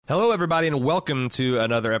Hello, everybody, and welcome to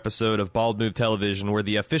another episode of Bald Move Television. We're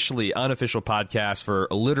the officially unofficial podcast for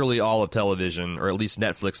literally all of television, or at least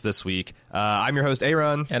Netflix this week. I'm your host,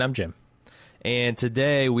 Aaron. And I'm Jim. And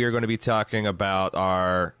today we are going to be talking about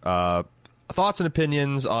our thoughts and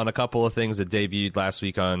opinions on a couple of things that debuted last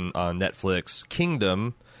week on Netflix.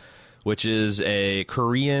 Kingdom, which is a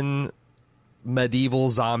Korean medieval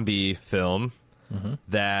zombie film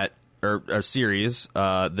that... or series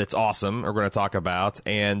that's awesome we're going to talk about,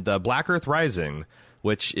 and Black Earth Rising,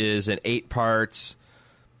 which is an 8-part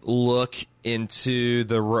look into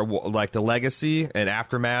the legacy and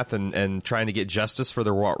aftermath and trying to get justice for the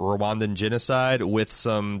Rwandan genocide with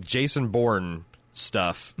some Jason Bourne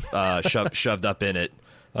stuff shoved up in it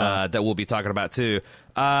that we'll be talking about too.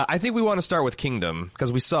 I think we want to start with Kingdom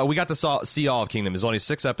because we got to see all of Kingdom. It's only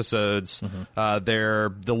 6 episodes.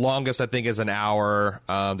 The longest I think is an hour.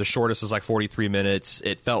 The shortest is like 43 minutes.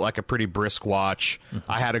 It felt like a pretty brisk watch.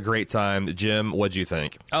 I had a great time. Jim, what'd you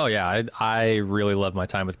think? Oh yeah, I really love my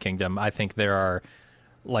time with Kingdom. I think there are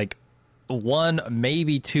like 1,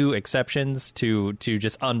 maybe 2 exceptions to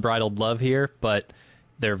just unbridled love here, but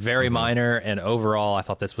they're very minor. And overall, I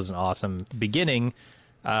thought this was an awesome beginning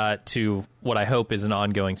to what I hope is an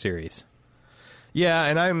ongoing series. Yeah,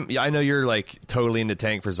 and I know you're like totally into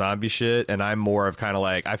tank for zombie shit, and I'm more of kind of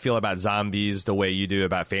like, I feel about zombies the way you do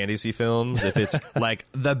about fantasy films. If it's like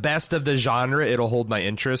the best of the genre, it'll hold my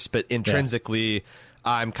interest, but intrinsically,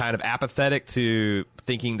 I'm kind of apathetic to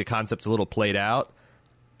thinking the concept's a little played out.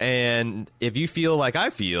 And if you feel like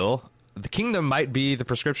I feel, The Kingdom might be the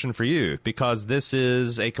prescription for you, because this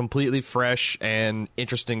is a completely fresh and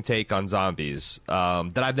interesting take on zombies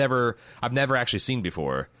that I've never actually seen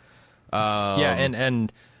before.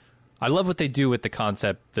 And I love what they do with the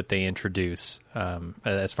concept that they introduce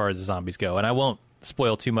as far as the zombies go. And I won't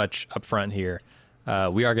spoil too much up front here.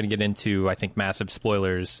 We are going to get into, I think, massive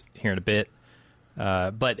spoilers here in a bit.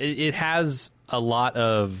 But it has a lot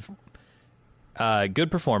of good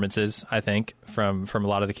performances, I think, from a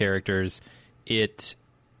lot of the characters. It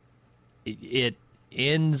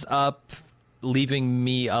ends up leaving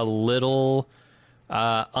me a little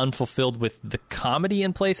unfulfilled with the comedy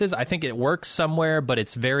in places. I think it works somewhere, but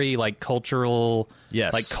it's very like culturally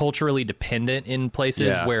dependent in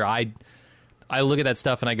places where I look at that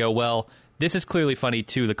stuff and I go, well, this is clearly funny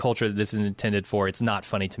to the culture that this is intended for. It's not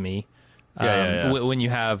funny to me. When you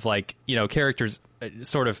have like, characters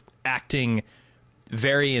sort of acting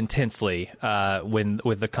very intensely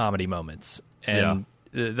with the comedy moments, and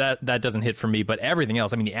that doesn't hit for me. But everything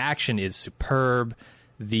else, I mean, the action is superb.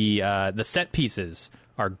 The set pieces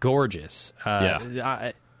are gorgeous.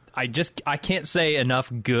 I can't say enough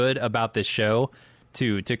good about this show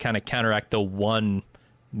to kind of counteract the one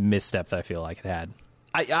misstep that I feel like it had.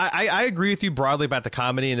 I agree with you broadly about the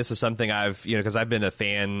comedy, and this is something I've, because I've been a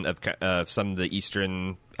fan of some of the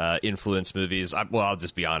Eastern influence movies. I'll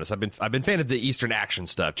just be honest. I've been a fan of the Eastern action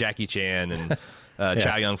stuff, Jackie Chan and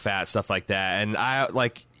Chow Yun-fat, stuff like that. And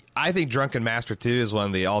I think Drunken Master 2 is one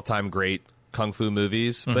of the all-time great kung fu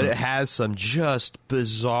movies, but it has some just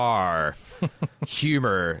bizarre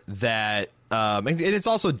humor that and it's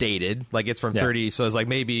also dated, like it's from 30, so it's like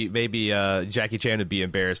maybe Jackie Chan would be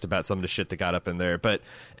embarrassed about some of the shit that got up in there, but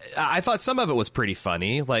I thought some of it was pretty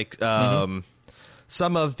funny, like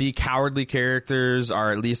some of the cowardly characters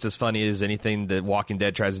are at least as funny as anything that Walking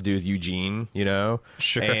Dead tries to do with Eugene,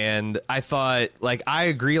 Sure. And I thought, like, I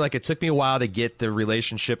agree, like, it took me a while to get the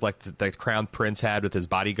relationship, like, the Crown Prince had with his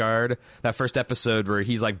bodyguard. That first episode where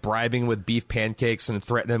he's, like, bribing with beef pancakes and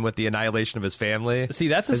threatening him with the annihilation of his family. See,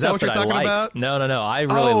 that's the Is stuff that what you're talking I liked. about? No. I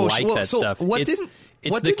really like that stuff.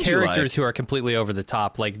 It's the characters who are completely over the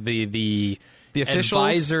top, like the officials?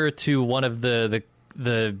 Advisor to one of the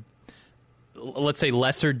let's say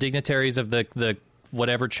lesser dignitaries of the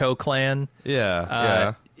whatever Cho clan.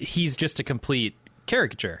 He's just a complete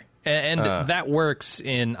caricature, and that works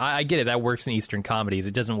in. I get it. That works in Eastern comedies.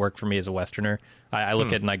 It doesn't work for me as a Westerner. I look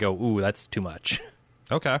at it and I go, "Ooh, that's too much."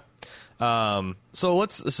 Okay. But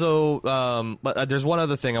there's one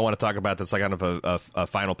other thing I want to talk about that's like kind of a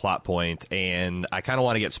final plot point, and I kind of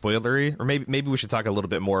want to get spoilery, or maybe we should talk a little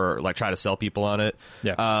bit more, like try to sell people on it.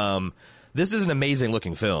 Yeah. This is an amazing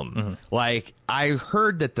looking film. Like, I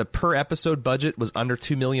heard that the per episode budget was under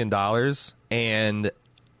 $2 million, and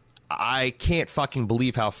I can't fucking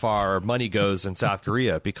believe how far money goes in South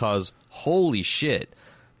Korea, because holy shit.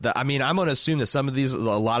 I'm going to assume that a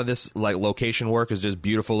lot of this like location work is just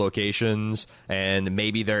beautiful locations, and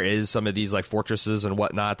maybe there is some of these like fortresses and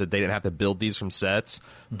whatnot that they didn't have to build these from sets,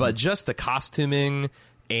 but just the costuming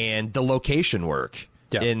and the location work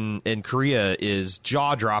in Korea is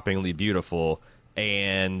jaw-droppingly beautiful.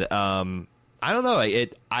 And I don't know.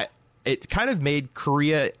 It kind of made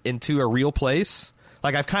Korea into a real place.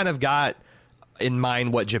 Like, I've kind of got in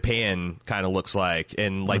mind what Japan kind of looks like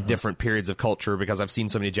in like different periods of culture, because I've seen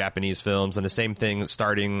so many Japanese films, and the same thing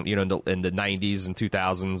starting, you know, in the 90s and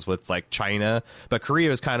 2000s with like China. But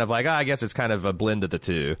Korea is kind of like, I guess it's kind of a blend of the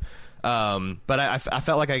two. But I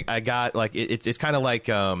felt like I got like it's kind of like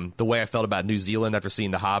the way I felt about New Zealand after seeing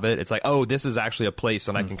The Hobbit. It's like, oh, this is actually a place,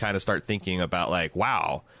 and I can kind of start thinking about like,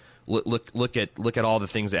 wow, look at all the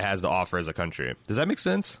things it has to offer as a country. Does that make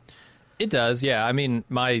sense? It does, yeah. I mean,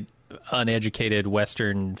 my uneducated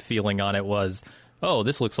Western feeling on it was, oh,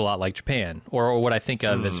 this looks a lot like Japan, or what I think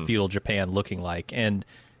of as feudal Japan looking like. And,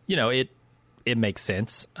 you know, it makes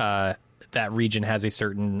sense. That region has a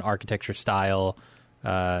certain architecture style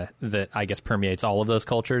that I guess permeates all of those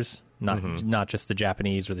cultures, not just the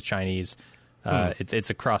Japanese or the Chinese. It's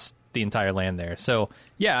across the entire land there. So,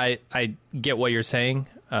 yeah, I get what you're saying,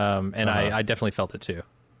 and I definitely felt it too.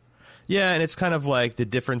 Yeah, and it's kind of like the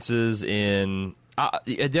differences in...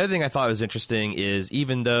 the other thing I thought was interesting is,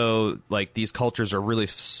 even though like these cultures are really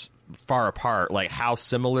far apart, like how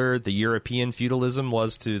similar the European feudalism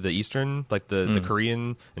was to the Eastern, like the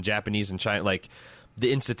Korean and Japanese and China, like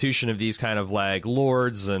the institution of these kind of like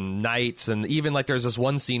lords and knights, and even like there's this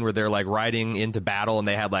one scene where they're like riding into battle and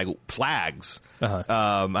they had like flags, and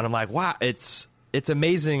I'm like, wow, it's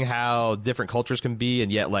amazing how different cultures can be,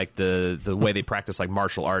 and yet like the way they practice like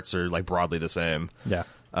martial arts are like broadly the same. Yeah.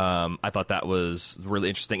 I thought that was really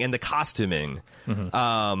interesting. And the costuming.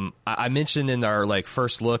 I mentioned in our like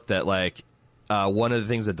first look that like one of the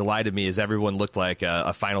things that delighted me is everyone looked like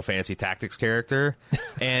a Final Fantasy Tactics character.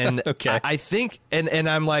 And okay. I think, and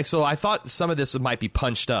I'm like, so I thought some of this might be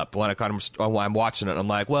punched up when I'm watching it. I'm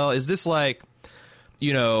like, well, is this like,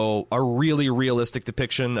 you know, a really realistic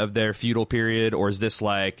depiction of their feudal period, or is this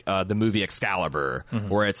like the movie Excalibur,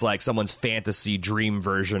 where it's like someone's fantasy dream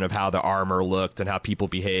version of how the armor looked and how people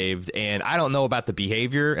behaved? And I don't know about the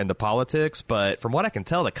behavior and the politics, but from what I can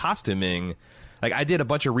tell, the costuming, like I did a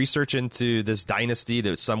bunch of research into this dynasty that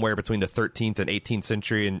was somewhere between the 13th and 18th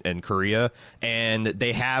century in Korea, and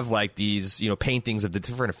they have like these, you know, paintings of the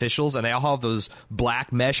different officials, and they all have those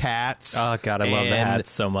black mesh hats. Oh God, I love the hats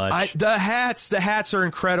so much. The hats are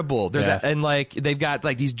incredible. There's and like they've got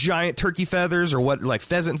like these giant turkey feathers, or what, like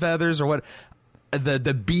pheasant feathers, or what.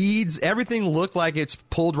 The beads, everything looked like it's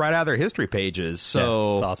pulled right out of their history pages.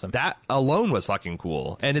 So it's awesome. That alone was fucking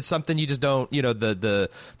cool. And it's something you just don't, you know, the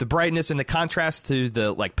brightness and the contrast to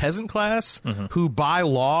the like peasant class, who by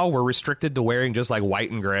law were restricted to wearing just like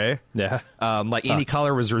white and gray. Yeah. Like any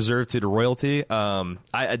color was reserved to the royalty.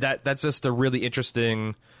 That's just a really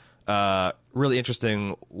interesting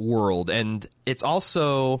world. And it's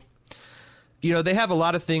also, you know, they have a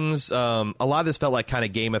lot of things. A lot of this felt like kind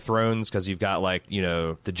of Game of Thrones, because you've got like, you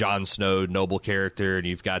know, the Jon Snow noble character, and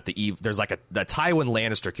you've got there's like the Tywin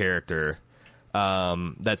Lannister character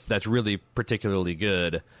that's really particularly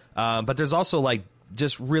good. But there's also like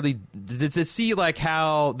just really to see like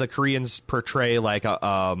how the Koreans portray like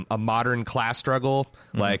a modern class struggle,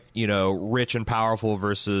 like, you know, rich and powerful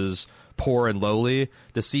versus poor and lowly,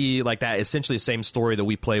 to see like that essentially the same story that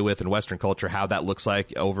we play with in Western culture, how that looks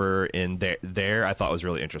like over in there, I thought was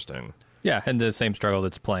really interesting. Yeah, and the same struggle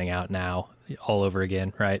that's playing out now all over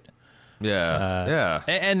again, right? Yeah.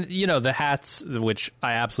 And you know, the hats, which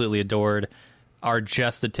I absolutely adored, are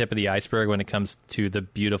just the tip of the iceberg when it comes to the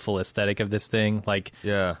beautiful aesthetic of this thing. Like,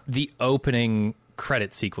 the opening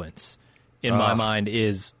credit sequence, in my mind,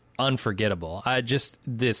 is unforgettable. Just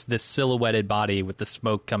this silhouetted body with the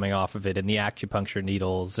smoke coming off of it, and the acupuncture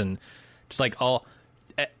needles, and just like all,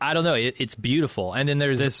 I don't know, it's beautiful. And then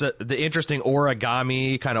there's this the interesting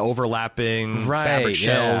origami kind of overlapping fabric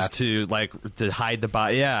shells to hide the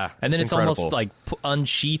body. And then it's almost like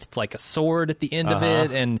unsheathed like a sword at the end of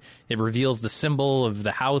it, and it reveals the symbol of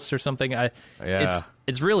the house or something.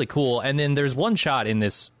 It's really cool. And then there's one shot in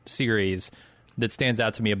this series that stands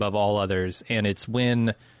out to me above all others, and it's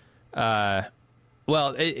when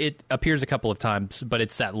it appears a couple of times, but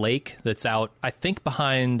it's that lake that's out, I think,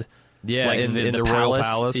 behind in the Royal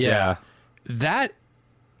Palace. That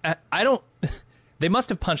I don't. They must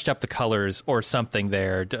have punched up the colors or something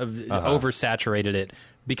there, oversaturated it,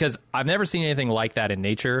 because I've never seen anything like that in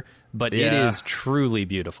nature. But it is truly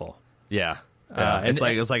beautiful. Yeah. It's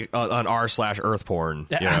like on r/earth porn.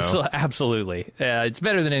 Absolutely. It's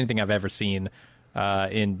better than anything I've ever seen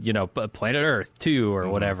in, you know, Planet Earth 2 or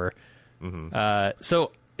whatever.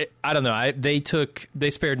 So I don't know. They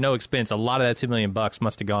spared no expense. A lot of that $2 million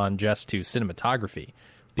must have gone just to cinematography,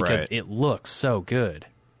 because it looks so good.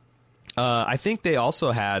 I think they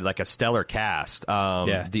also had like a stellar cast.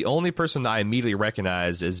 The only person that I immediately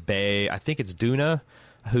recognize is Bae. I think it's Duna,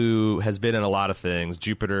 who has been in a lot of things.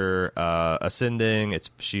 Jupiter Ascending.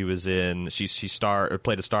 She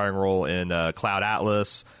played a starring role in Cloud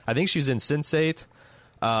Atlas. I think she was in Sense8.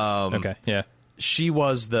 Okay, yeah. She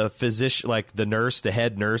was the physician, like the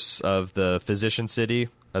head nurse of the Physician City.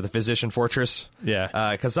 The Physician Fortress,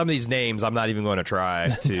 because some of these names I'm not even going to try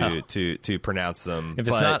to pronounce them. If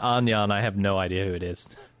it's not Anyan, I have no idea who it is.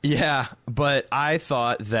 Yeah, but I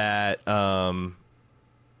thought that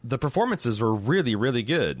the performances were really, really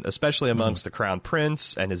good, especially amongst the Crown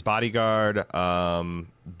Prince and his bodyguard.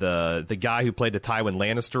 The guy who played the Tywin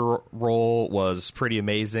Lannister role was pretty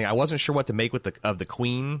amazing. I wasn't sure what to make of the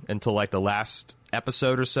Queen until like the last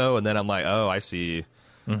episode or so, and then I'm like, oh, I see.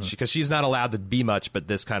 Because she's not allowed to be much but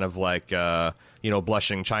this kind of like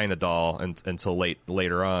blushing China doll until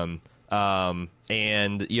later on,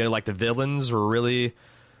 and like the villains were really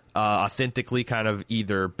authentically kind of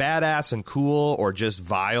either badass and cool or just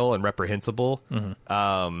vile and reprehensible.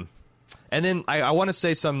 And then I want to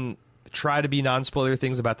say try to be non-spoiler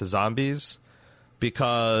things about the zombies,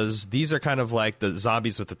 because these are kind of like the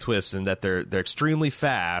zombies with the twist in that they're extremely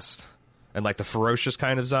fast and like the ferocious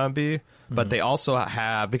kind of zombie. But they also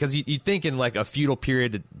have, because you think in like a feudal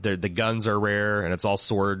period, the guns are rare and it's all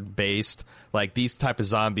sword based. Like these type of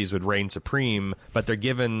zombies would reign supreme, but they're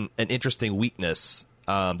given an interesting weakness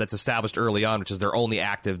that's established early on, which is they're only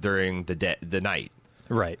active during the night.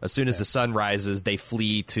 Right. As soon as the sun rises, they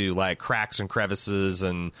flee to like cracks and crevices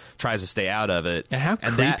and tries to stay out of it. And how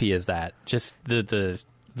creepy is that? Just the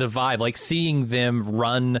vibe, like seeing them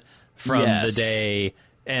run from the day.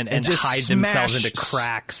 And just hide themselves into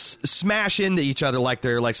cracks, smash into each other like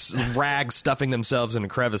they're like rags stuffing themselves into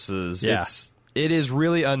crevices. Yeah. It is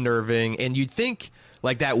really unnerving, and you'd think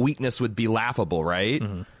like that weakness would be laughable, right?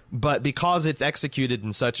 But because it's executed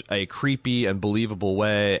in such a creepy and believable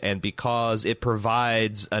way, and because it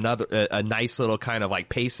provides a nice little kind of like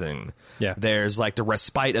pacing, there's like the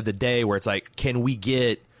respite of the day where it's like, can we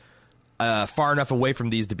get far enough away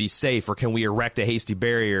from these to be safe, or can we erect a hasty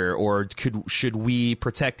barrier, or should we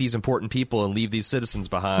protect these important people and leave these citizens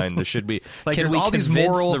behind? Or should we there's all these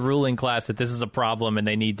moral, the ruling class that this is a problem and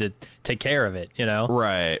they need to take care of it,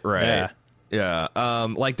 right.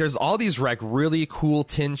 Like there's all these like really cool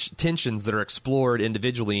tensions that are explored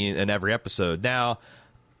individually in every episode. Now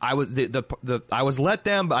I was I was let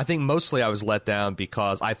down, but I think mostly I was let down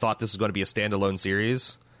because I thought this was going to be a standalone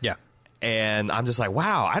series. And I'm just like,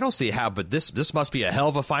 wow, I don't see how, but this must be a hell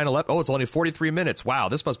of a final episode. Oh, it's only 43 minutes. Wow,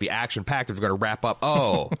 this must be action-packed if we're going to wrap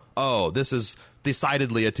up. This is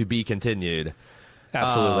decidedly a to be continued.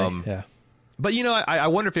 Absolutely, yeah. But, I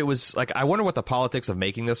wonder if it was, like, I wonder what the politics of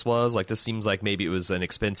making this was. Like, this seems like maybe it was an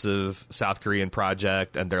expensive South Korean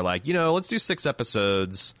project, and they're like, let's do 6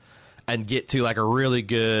 episodes and get to, like, a really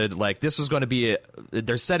good, like, this was going to be,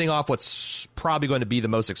 they're setting off what's probably going to be the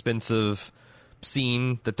most expensive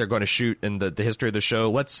scene that they're going to shoot in the history of the show.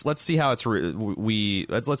 Let's see how it's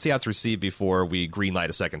let's see how it's received before we greenlight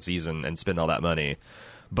a second season and spend all that money.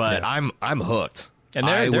 But I'm hooked. And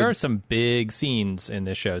there are some big scenes in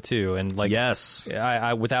this show too. And like, yes,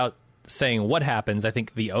 I without saying what happens, I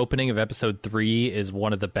think the opening of episode 3 is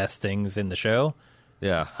one of the best things in the show.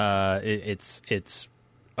 Yeah, it's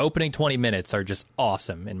opening 20 minutes are just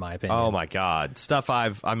awesome in my opinion. Oh my god, stuff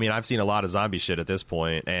I've seen a lot of zombie shit at this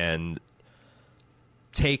point, and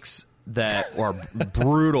takes that are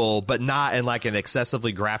brutal, but not in like an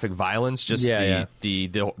excessively graphic violence. Just the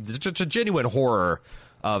genuine horror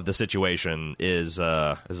of the situation is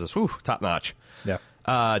this top notch. Yeah.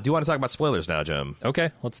 Do you want to talk about spoilers now, Jim?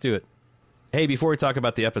 Okay, let's do it. Hey, before we talk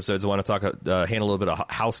about the episodes, I want to handle a little bit of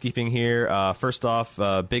housekeeping here. First off,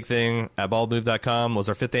 big thing at baldmove.com was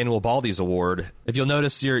our 5th annual Baldies Award. If you'll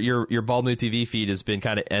notice, your Bald Move TV feed has been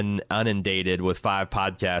kind of inundated with 5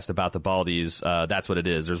 podcasts about the Baldies. That's what it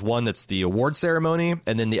is. There's one that's the award ceremony,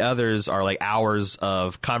 and then the others are like hours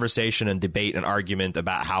of conversation and debate and argument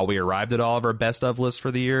about how we arrived at all of our best of lists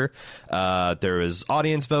for the year. There is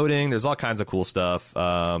audience voting. There's all kinds of cool stuff.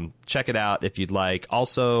 Check it out if you'd like.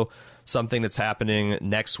 Also, something that's happening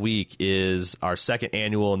next week is our 2nd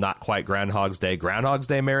annual Not Quite Groundhog's Day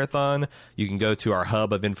Marathon. You can go to our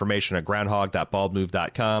hub of information at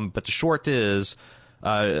groundhog.baldmove.com. But the short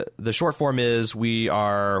form is we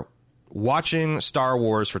are watching Star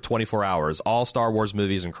Wars for 24 hours, all Star Wars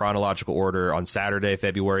movies in chronological order on Saturday,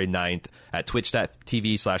 February 9th at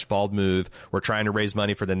twitch.tv/baldmove. We're trying to raise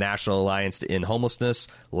money for the National Alliance to End Homelessness.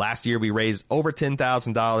 Last year, we raised over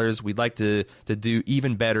 $10,000. We'd like to do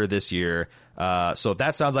even better this year. So if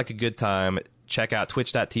that sounds like a good time, check out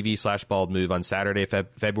twitch.tv/baldmove on Saturday,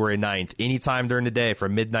 February 9th. Anytime during the day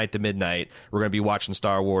from midnight to midnight, we're going to be watching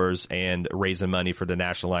Star Wars and raising money for the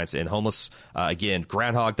National Alliance to End Homeless. Again,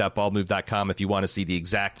 groundhog.baldmove.com if you want to see the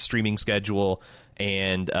exact streaming schedule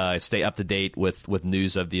and stay up to date with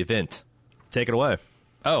news of the event. Take it away.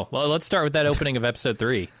 Oh, well, let's start with that opening of episode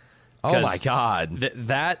 3. Oh, my God.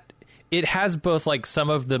 That it has both like some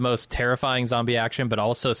of the most terrifying zombie action, but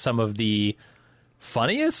also some of the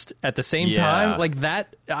funniest at the same time. Like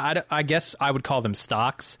that, I guess I would call them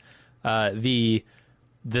stocks. The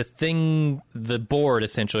board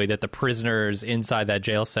essentially that the prisoners inside that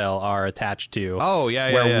jail cell are attached to. Oh,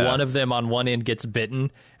 yeah. Where one of them on one end gets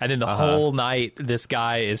bitten, and then the whole night this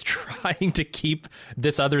guy is trying to keep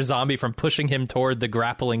this other zombie from pushing him toward the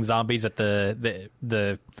grappling zombies at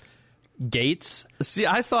the gates. See,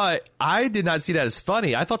 I did not see that as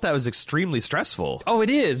funny. I thought that was extremely stressful. Oh,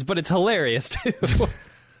 it is, but it's hilarious too.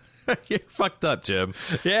 You're fucked up, Jim.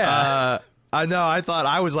 Yeah. I know. I thought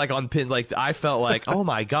I was like on pin. Like I felt like, oh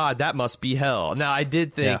my God, that must be hell. Now I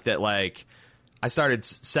did think that like I started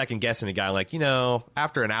second guessing the guy. Like,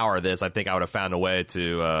 after an hour of this, I think I would have found a way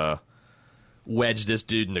to wedge this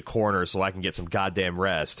dude in the corner so I can get some goddamn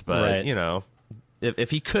rest. But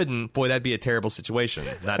if he couldn't, boy, that'd be a terrible situation.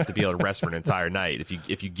 Not to be able to rest for an entire night.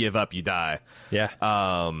 If you give up, you die. Yeah.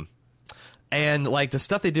 And like the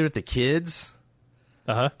stuff they did with the kids.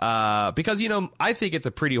 Because I think it's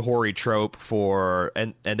a pretty hoary trope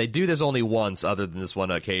and they do this only once other than this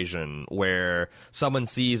one occasion where someone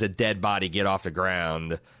sees a dead body get off the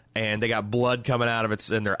ground and they got blood coming out of it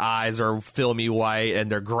and their eyes are filmy white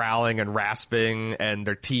and they're growling and rasping and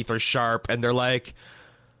their teeth are sharp and they're like,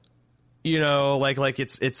 like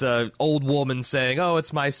it's a old woman saying, "Oh,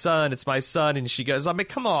 it's my son," and she goes, "I mean,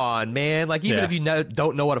 come on, man! Like, even if you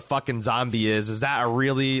don't know what a fucking zombie is that a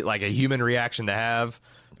really like a human reaction to have?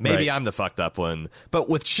 Maybe I'm the fucked up one, but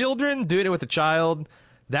with children, doing it with a child,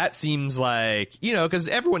 that seems like because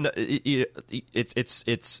everyone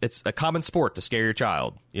it's a common sport to scare your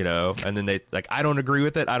child, and then they like I don't agree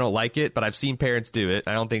with it, I don't like it, but I've seen parents do it.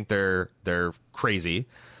 I don't think they're crazy."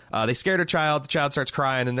 They scared a child. The child starts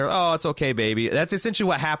crying, and they're, "Oh, it's okay, baby." That's essentially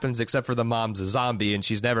what happens, except for the mom's a zombie, and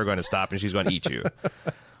she's never going to stop, and she's going to eat you.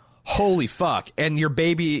 Holy fuck! And your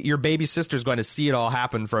baby sister's going to see it all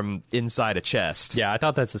happen from inside a chest. Yeah, I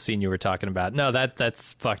thought that's the scene you were talking about. No,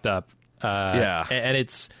 that's fucked up. And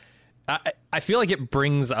it's, I feel like it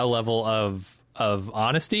brings a level of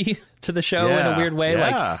honesty to the show in a weird way.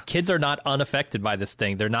 Yeah. Like kids are not unaffected by this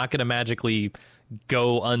thing. They're not going to magically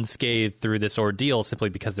go unscathed through this ordeal simply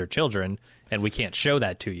because they're children, and we can't show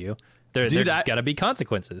that to you. There's got to be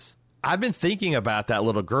consequences. I've been thinking about that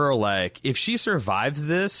little girl, like, if she survives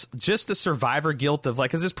this, just the survivor guilt of,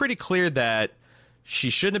 like, because it's pretty clear that she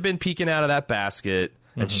shouldn't have been peeking out of that basket,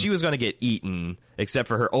 and she was going to get eaten, except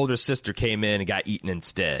for her older sister came in and got eaten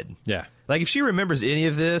instead. Yeah. Like, if she remembers any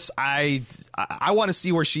of this, I want to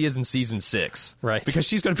see where she is in season 6. Right. Because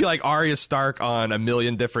she's going to be like Arya Stark on a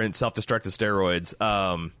million different self-destructive steroids.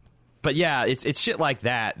 But yeah, it's shit like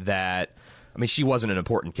that, I mean, she wasn't an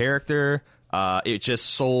important character. It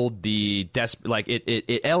just sold the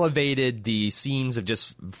it elevated the scenes of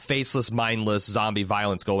just faceless, mindless zombie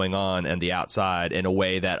violence going on and the outside in a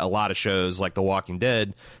way that a lot of shows like The Walking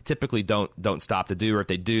Dead typically don't stop to do, or if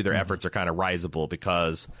they do, their efforts are kind of risible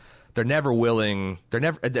because they're never willing.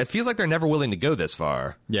 It feels like they're never willing to go this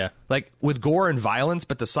far. Yeah, like with gore and violence,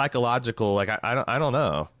 but the psychological, like I don't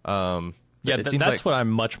know. Yeah, that's what I'm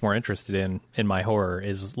much more interested in my horror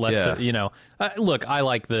is less. Look, I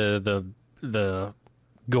like the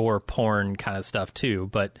gore porn kind of stuff too,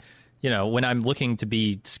 but when I'm looking to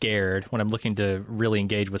be scared, when I'm looking to really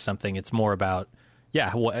engage with something, it's more about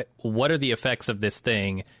what are the effects of this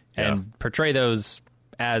thing and portray those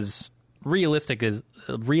as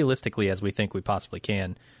realistically as we think we possibly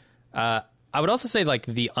can. I would also say like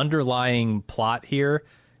the underlying plot here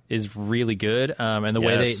is really good, and the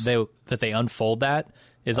way they unfold that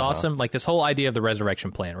is awesome. Like this whole idea of the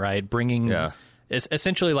resurrection plan, right? Bringing is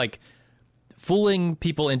essentially like fooling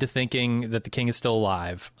people into thinking that the king is still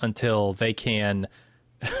alive until they can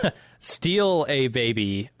steal a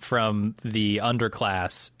baby from the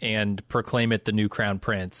underclass and proclaim it the new crown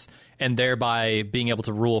prince, and thereby being able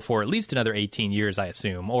to rule for at least another 18 years, I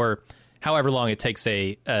assume, or however long it takes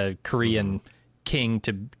a Korean king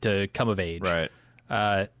to come of age. Right.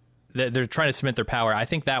 They're trying to cement their power. I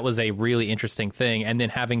think that was a really interesting thing, and then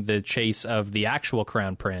having the chase of the actual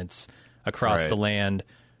crown prince across the land.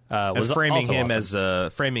 Was framing him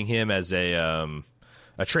awesome. as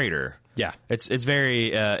a traitor. Yeah, it's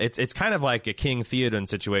very it's kind of like a King Theoden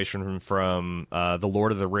situation from the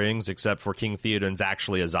Lord of the Rings, except for King Theoden's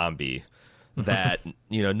actually a zombie. that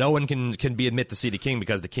no one can be admit to see the king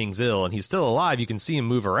because the king's ill, and he's still alive. You can see him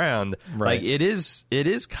move around. Right. Like it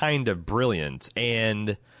is kind of brilliant.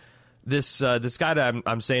 And this guy that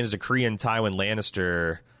I'm saying is a Korean Tywin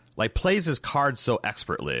Lannister, like plays his cards so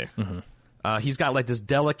expertly. He's got like this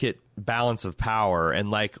delicate balance of power,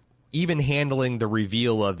 and like even handling the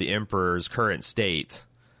reveal of the emperor's current state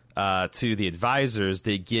to the advisors,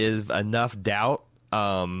 they give enough doubt.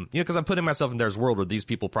 Because I'm putting myself in their world where these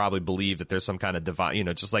people probably believe that there's some kind of divine,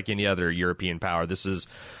 just like any other European power. This is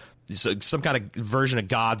some kind of version of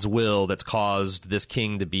God's will that's caused this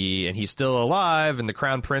king to be, and he's still alive, and the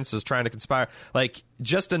crown prince is trying to conspire. Like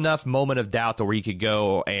just enough moment of doubt to where he could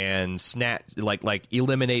go and snatch, like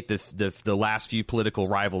eliminate the last few political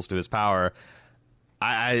rivals to his power.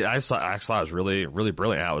 I thought it was really, really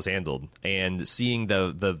brilliant how it was handled, and seeing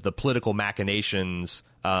the political machinations.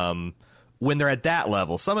 When they're at that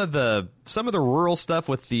level, some of the rural stuff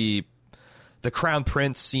with the crown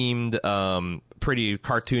prince seemed pretty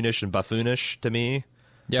cartoonish and buffoonish to me.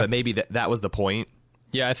 Yeah. But maybe that was the point.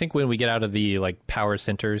 Yeah, I think when we get out of the like power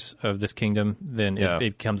centers of this kingdom, then it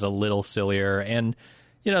becomes a little sillier, and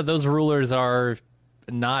those rulers are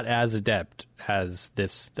not as adept as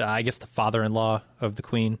this. I guess the father-in-law of the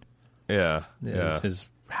queen. Is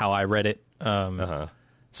how I read it.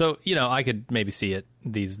 So I could maybe see it.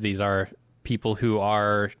 These are people who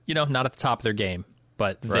are, not at the top of their game,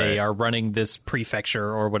 but they are running this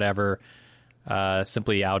prefecture or whatever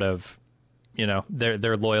simply out of,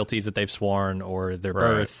 their loyalties that they've sworn or their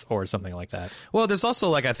birth or something like that. Well, there's also,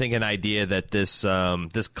 like, I think an idea that this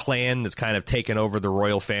clan that's kind of taken over the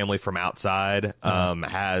royal family from outside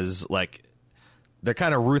has, like... They're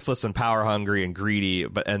kind of ruthless and power hungry and greedy,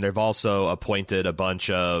 and they've also appointed a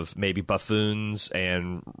bunch of maybe buffoons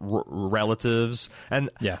and relatives.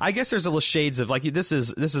 And I guess there's a little shades of like this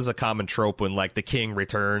is a common trope when like the king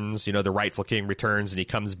returns, the rightful king returns, and he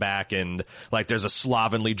comes back and like there's a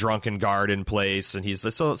slovenly drunken guard in place, and he's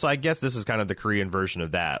so I guess this is kind of the Korean version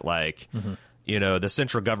of that, like. The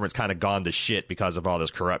central government's kind of gone to shit because of all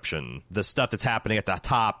this corruption. The stuff that's happening at the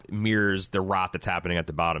top mirrors the rot that's happening at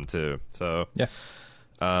the bottom, too. So,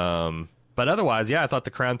 but otherwise, I thought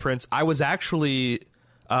the Crown Prince, I was actually,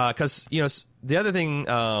 because, the other thing,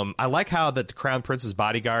 I like how that the Crown Prince's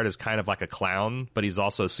bodyguard is kind of like a clown, but he's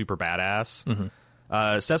also super badass.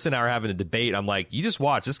 Ceci and I are having a debate. I'm like, you just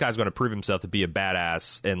watch. This guy's going to prove himself to be a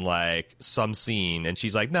badass in, like, some scene. And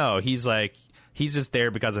she's like, no, he's just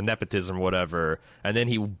there because of nepotism or whatever. And then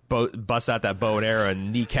he busts out that bow and arrow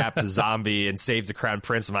and kneecaps a zombie and saves the Crown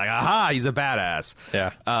Prince. I'm like, aha, he's a badass.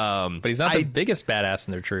 Yeah. But he's not the biggest badass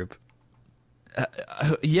in their troop.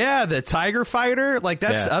 The tiger fighter. Like,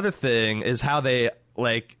 that's the other thing is how they,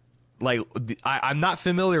 I'm not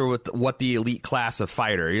familiar with what the elite class of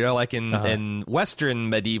fighter. Like in Western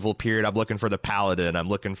medieval period, I'm looking for the paladin. I'm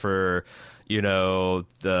looking for...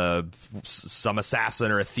 some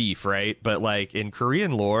assassin or a thief, right? But like in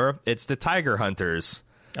Korean lore, it's the tiger hunters.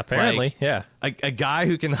 Apparently, a guy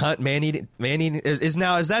who can hunt man-eating is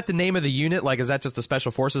that the name of the unit? Like, is that just the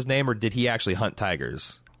special forces name, or did he actually hunt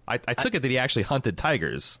tigers? I took it that he actually hunted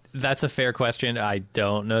tigers. That's a fair question. I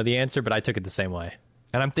don't know the answer, but I took it the same way.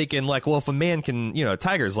 And I'm thinking, like, well, if a man can, a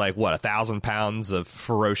tiger's like, what, 1,000 pounds of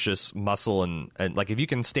ferocious muscle, and like, if you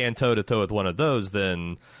can stand toe-to-toe with one of those,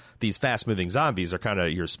 then these fast-moving zombies are kind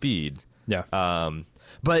of your speed. Yeah.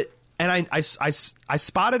 But I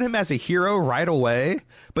spotted him as a hero right away,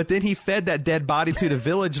 but then he fed that dead body to the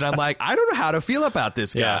village, and I'm like, I don't know how to feel about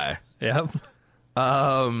this guy. Yeah.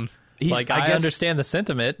 I guess, understand the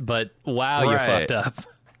sentiment, but wow, you fucked up.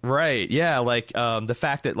 Right, yeah, like the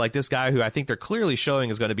fact that like this guy who I think they're clearly showing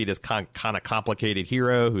is going to be this kind of complicated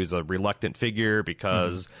hero who's a reluctant figure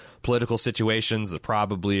because political situations that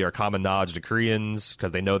probably are common knowledge to Koreans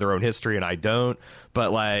because they know their own history and I don't.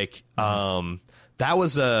 But like that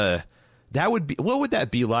would be, what would that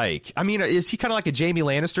be like? I mean, is he kind of like a Jaime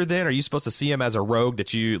Lannister then? Are you supposed to see him as a rogue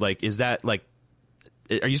that you like? Is that like?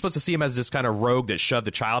 Are you supposed to see him as this kind of rogue that shoved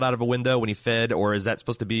a child out of a window when he fed, or is that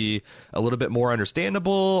supposed to be a little bit more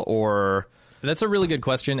understandable? Or that's a really good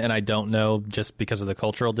question, and I don't know just because of the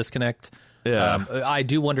cultural disconnect. Yeah, I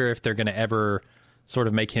do wonder if they're going to ever sort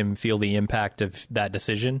of make him feel the impact of that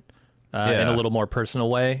decision in a little more personal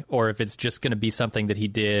way, or if it's just going to be something that he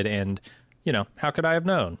did, and how could I have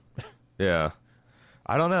known? Yeah,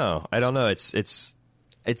 I don't know. It's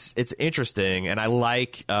interesting, and I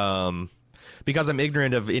like. Because I'm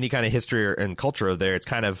ignorant of any kind of history and culture there, it's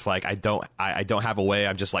kind of like I don't have a way.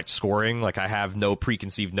 I'm just like scoring. Like I have no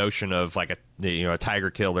preconceived notion of like a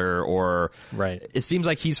tiger killer or right. It seems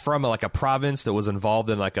like he's from a province that was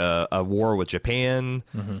involved in like a war with Japan.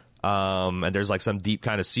 And there's like some deep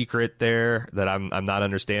kind of secret there that I'm not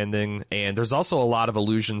understanding. And there's also a lot of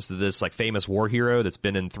allusions to this like famous war hero that's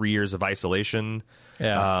been in 3 years of isolation.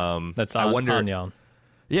 Yeah, that's Anyan.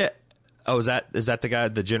 Yeah. Oh, is that the guy,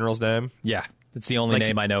 the general's name? Yeah, it's the only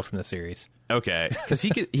name I know from the series. Okay, because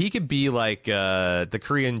he could be like the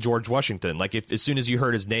Korean George Washington. Like if as soon as you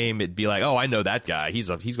heard his name, it'd be like, oh, I know that guy. He's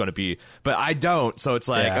going to be, but I don't. So it's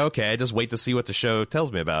like, okay, I just wait to see what the show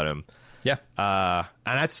tells me about him. Yeah, and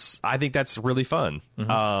I think that's really fun.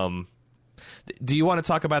 Mm-hmm. Do you want to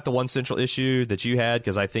talk about the one central issue that you had?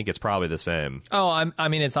 Because I think it's probably the same. Oh, I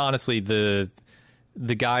mean, it's honestly the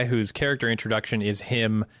guy whose character introduction is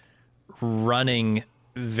him running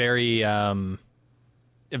very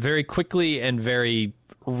very quickly and very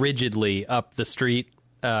rigidly up the street.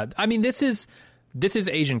 I mean, this is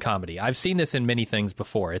Asian comedy. I've seen this in many things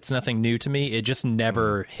before. It's nothing new to me. It just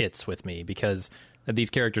never hits with me because these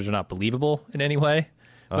characters are not believable in any way.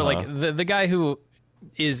 But like the guy who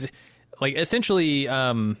is like essentially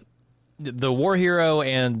the war hero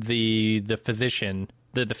and the physician,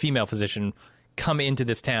 the female physician, come into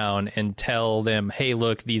this town and tell them, hey,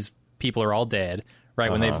 look, these people are all dead. Right,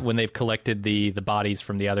 when they've collected the bodies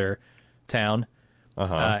from the other town,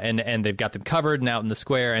 and they've got them covered and out in the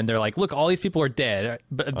square, and they're like, "Look, all these people are dead,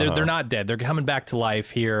 but they're not dead. They're coming back to life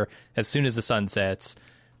here as soon as the sun sets."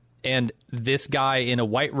 And this guy in a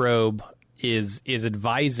white robe is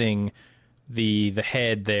advising the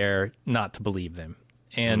head there not to believe them,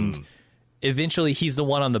 and eventually he's the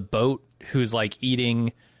one on the boat who's like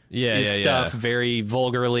eating. Stuff very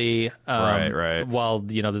vulgarly, right. While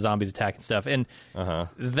the zombies attack and stuff, and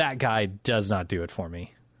that guy does not do it for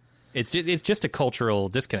me. It's just a cultural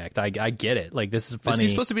disconnect. I get it. Like this is funny. Is he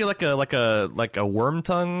supposed to be like a worm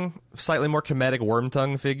tongue, slightly more comedic worm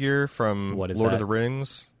tongue figure from Lord of the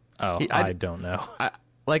Rings? Oh, I don't know.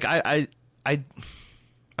 I'm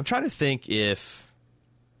trying to think if.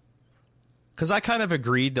 Because I kind of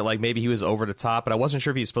agreed that like maybe he was over the top, but I wasn't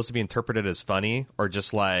sure if he was supposed to be interpreted as funny or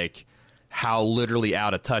just like how literally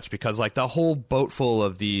out of touch. Because like the whole boat full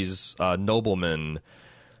of these noblemen,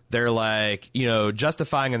 they're like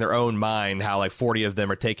justifying in their own mind how like 40 of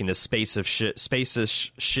them are taking this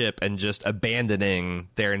spacious ship and just abandoning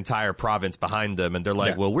their entire province behind them, and they're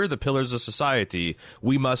like, well, we're the pillars of society,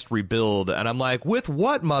 we must rebuild. And I'm like, with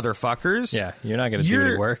what, motherfuckers? Yeah, you're not going to do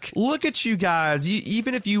any work. Look at you guys.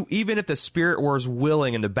 Even if the spirit was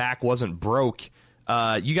willing and the back wasn't broke,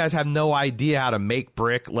 you guys have no idea how to make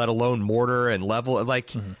brick, let alone mortar and level.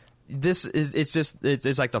 Like this is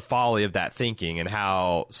it's like the folly of that thinking and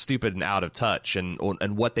how stupid and out of touch and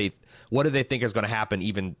what do they think is going to happen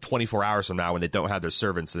even 24 hours from now when they don't have their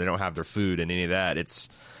servants and they don't have their food and any of that.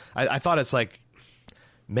 I thought it's like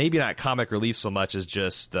maybe not comic relief so much as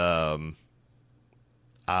just like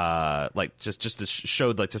just to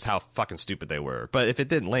show like just how fucking stupid they were. But if it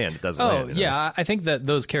didn't land, it doesn't land. Yeah, I think that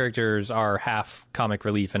those characters are half comic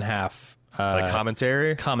relief and half like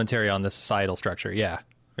commentary on the societal structure. Yeah,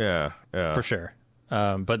 for sure.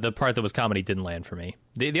 But the part that was comedy didn't land for me.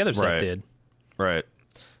 The other stuff did. Right.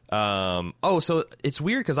 So it's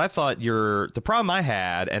weird because I thought the problem I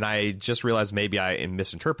had, and I just realized maybe I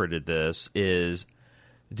misinterpreted this, is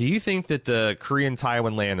do you think that the Korean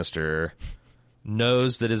Tywin Lannister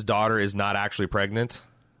knows that his daughter is not actually pregnant?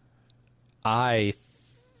 I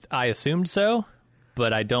assumed so,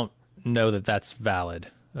 but I don't know that that's valid.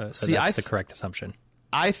 That's the correct assumption.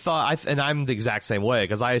 I thought, and I'm the exact same way,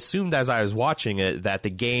 because I assumed as I was watching it that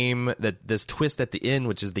that this twist at the end,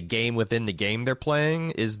 which is the game within the game they're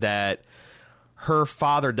playing, is that her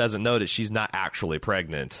father doesn't know that she's not actually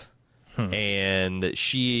pregnant. And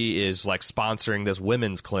she is like sponsoring this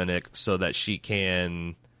women's clinic so that she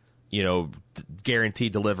can,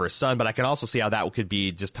 guaranteed deliver a son. But I can also see how that could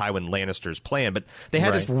be just Tywin Lannister's plan. But they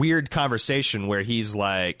had this weird conversation where he's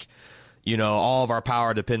like, all of our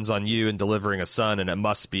power depends on you in delivering a son, and it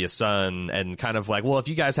must be a son. And kind of like, well, if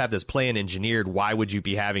you guys have this plan engineered, why would you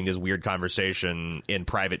be having this weird conversation in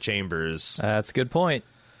private chambers? That's a good point.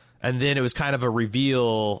 And then it was kind of a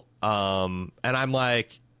reveal. And I'm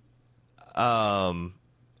like, I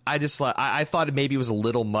thought maybe it was a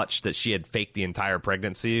little much that she had faked the entire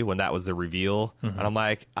pregnancy when that was the reveal. And I'm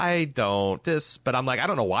like, but I'm like, I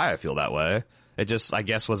don't know why I feel that way. It just, I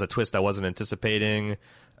guess, was a twist I wasn't anticipating.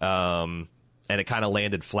 And it kind of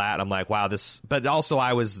landed flat. I'm like, wow, but also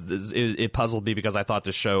it puzzled me because I thought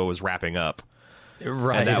the show was wrapping up.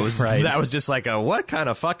 Right. And that was just like what kind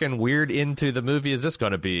of fucking weird into the movie is this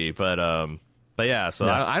going to be? But yeah, so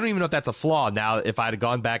I don't even know if that's a flaw. Now, if I'd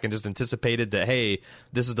gone back and just anticipated that, hey,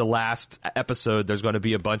 this is the last episode, there's going to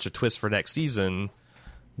be a bunch of twists for next season.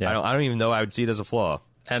 Yeah. I don't even know I would see it as a flaw.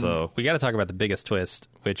 And so we got to talk about the biggest twist,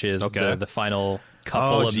 which is Okay. the final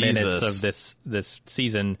couple of minutes Jesus. of this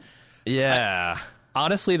season. Yeah.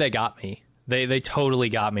 Honestly, they got me. They totally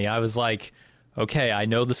got me. I was like, okay, I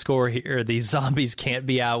know the score here. These zombies can't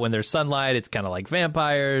be out when there's sunlight. It's kind of like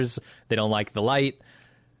vampires. They don't like the light.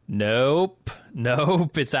 Nope.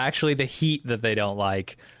 It's actually the heat that they don't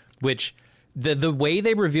like, which the way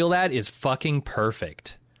they reveal that is fucking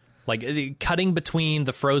perfect. Like cutting between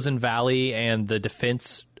the frozen valley and the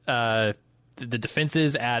defense, the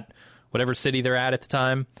defenses at whatever city they're at the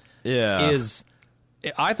time. Yeah.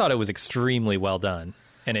 I thought it was extremely well done,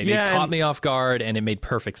 and it caught me off guard, and it made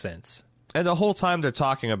perfect sense. And the whole time they're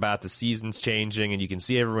talking about the seasons changing, and you can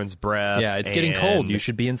see everyone's breath. Yeah, it's getting cold. You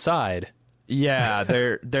should be inside. Yeah,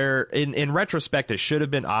 they're in retrospect, it should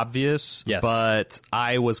have been obvious. Yes. But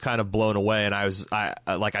I was kind of blown away, and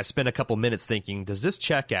I spent a couple minutes thinking, does this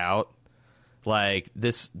check out? Like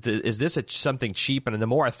is this something cheap? And the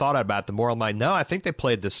more I thought about it, the more I'm like, no, I think they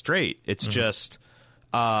played this straight. It's just,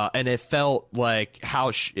 and it felt like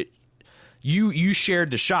how. You shared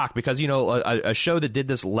the shock because, a show that did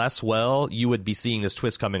this less well, you would be seeing this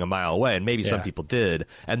twist coming a mile away, and maybe some people did.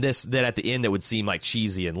 And then at the end, it would seem like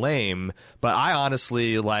cheesy and lame. But I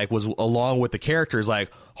honestly was along with the characters like,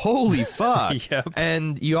 holy fuck. Yep.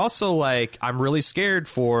 And you also I'm really scared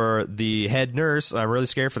for the head nurse. I'm really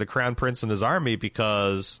scared for the Crown Prince and his army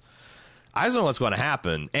because I just don't know what's going to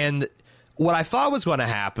happen. And what I thought was going to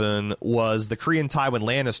happen was the Korean Tywin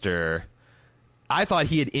Lannister. I thought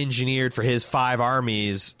he had engineered for his 5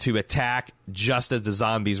 armies to attack just as the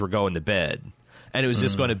zombies were going to bed. And it was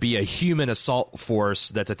just going to be a human assault force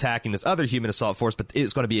that's attacking this other human assault force, but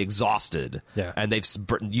it's going to be exhausted. Yeah. And they've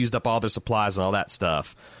used up all their supplies and all that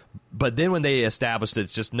stuff. But then when they established it,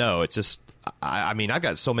 it's just, I mean, I've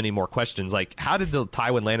got so many more questions. Like, how did the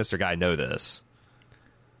Tywin Lannister guy know this?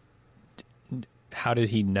 How did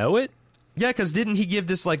he know it? Yeah, because didn't he give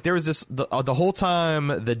this, there was this, the whole time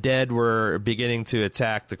the dead were beginning to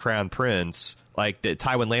attack the Crown Prince,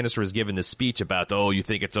 Tywin Lannister was giving this speech about, you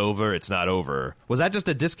think it's over? It's not over. Was that just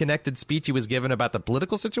a disconnected speech he was given about the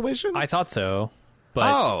political situation? I thought so.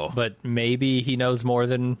 But maybe he knows more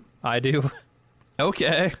than I do.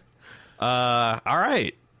 Okay. All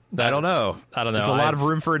right. I don't know. There's a lot of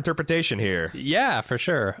room for interpretation here. Yeah, for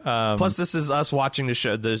sure. Plus, this is us watching the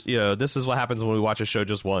show. This is what happens when we watch a show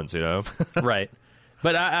just once, Right.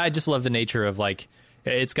 But I just love the nature of,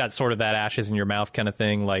 it's got sort of that ashes in your mouth kind of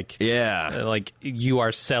thing. You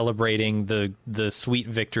are celebrating the sweet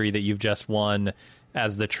victory that you've just won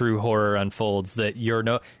as the true horror unfolds, that you're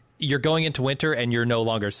going into winter and you're no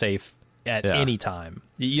longer safe at any time.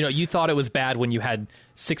 You thought it was bad when you had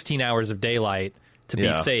 16 hours of daylight to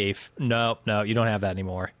be safe. No, you don't have that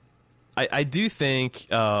anymore. I do think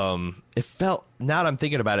it felt, now that I'm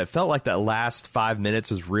thinking about it, it felt like that last 5 minutes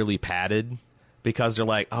was really padded because they're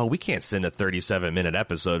like, we can't send a 37-minute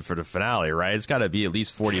episode for the finale, right? It's got to be at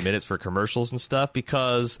least 40 minutes for commercials and stuff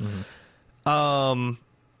because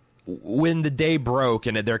when the day broke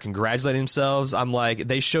and they're congratulating themselves, I'm like,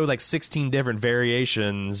 they show 16 different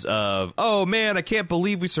variations of, oh man, I can't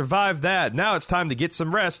believe we survived that. Now it's time to get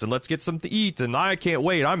some rest and let's get something to eat. And I can't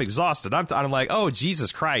wait. I'm exhausted. I'm like, oh,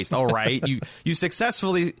 Jesus Christ. All right. You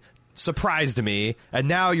successfully surprised me. And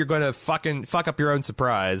now you're going to fucking fuck up your own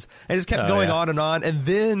surprise. And it just kept going on. And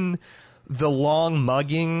then the long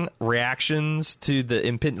mugging reactions to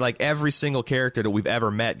the every single character that we've ever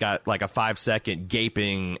met got a 5-second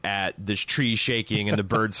gaping at this tree shaking and the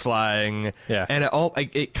birds flying. Yeah. And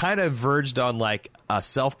it kind of verged on a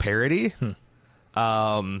self-parody.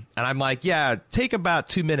 And I'm like, yeah, take about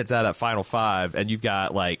 2 minutes out of that final 5 and you've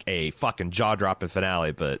got a fucking jaw-dropping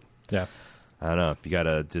finale. But yeah, I don't know. You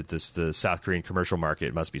got the South Korean commercial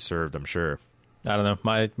market must be served, I'm sure. I don't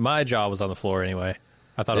know. My jaw was on the floor anyway.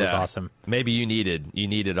 I thought it was awesome. Maybe you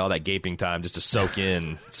needed all that gaping time just to soak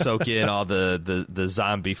in all the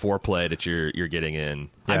zombie foreplay that you're getting in.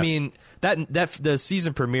 Yeah. I mean, that the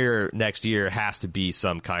season premiere next year has to be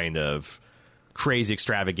some kind of crazy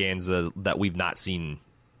extravaganza that we've not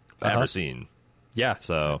ever seen. Yeah.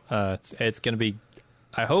 So it's going to be.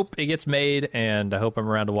 I hope it gets made, and I hope I'm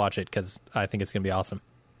around to watch it because I think it's going to be awesome.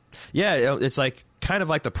 Yeah, it's kind of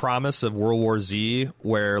like the promise of World War Z,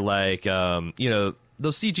 where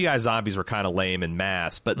those CGI zombies were kind of lame in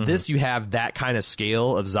mass, but this you have that kind of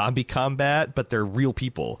scale of zombie combat, but they're real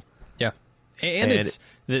people. Yeah, and it's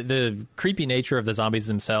the creepy nature of the zombies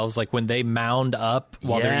themselves. When they mound up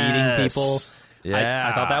while they're eating people. Yeah,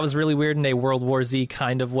 I thought that was really weird in a World War Z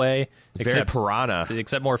kind of way. Very Piranha,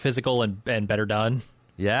 except more physical and better done.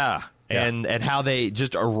 Yeah, and how they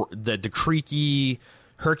just the creaky,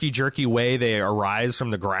 herky jerky way they arise from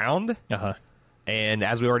the ground. And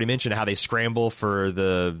as we already mentioned, how they scramble for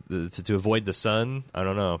to avoid the sun. I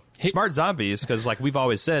don't know. Smart zombies, because like we've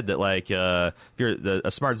always said that like if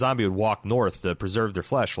a smart zombie would walk north to preserve their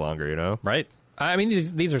flesh longer, you know? Right. I mean,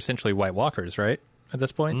 these are essentially White Walkers, right? At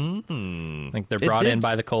this point, like they're brought in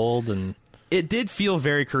by the cold, and it did feel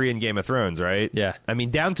very Korean Game of Thrones, right? Yeah. I mean,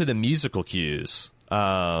 down to the musical cues.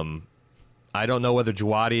 I don't know whether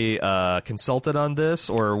Jawadi consulted on this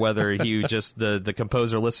or whether he just the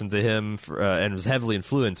composer listened to him and was heavily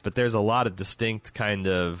influenced. But there's a lot of distinct kind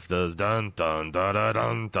of those dun dun dun dun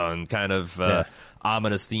dun dun kind of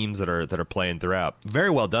ominous themes that are playing throughout. Very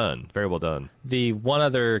well done. Very well done. The one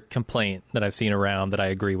other complaint that I've seen around that I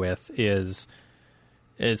agree with is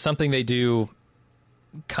something they do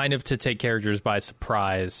kind of to take characters by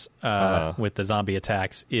surprise with the zombie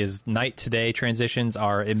attacks is night to day transitions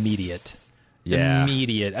are immediate. Yeah.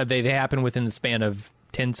 Immediate. They happen within the span of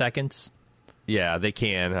 10 seconds. Yeah, they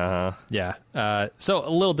can. Yeah. So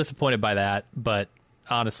a little disappointed by that, but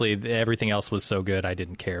honestly, everything else was so good I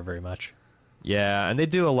didn't care very much. Yeah, and they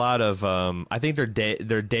do a lot of I think their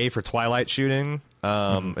day for Twilight shooting.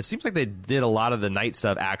 It seems like they did a lot of the night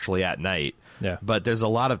stuff actually at night. Yeah. But there's a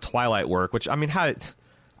lot of Twilight work, which I mean,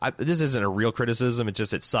 this isn't a real criticism. It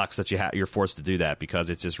sucks that you're forced to do that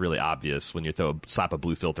because it's just really obvious when you slap a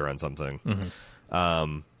blue filter on something.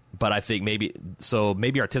 But I think maybe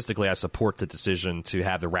artistically, I support the decision to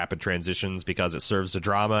have the rapid transitions because it serves the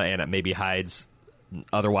drama and it maybe hides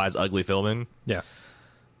otherwise ugly filming. Yeah.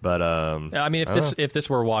 But I mean, if this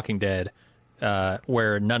were Walking Dead,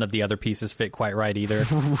 where none of the other pieces fit quite right either,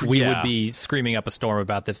 we would be screaming up a storm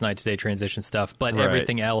about this night to day transition stuff. But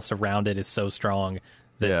everything else around it is so strong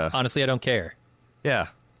that honestly, I don't care. Yeah.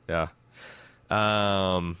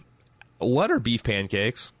 What are beef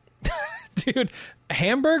pancakes? Dude,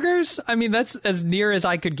 hamburgers? I mean, that's as near as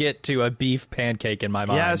I could get to a beef pancake in my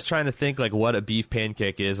mind. Yeah, I was trying to think like what a beef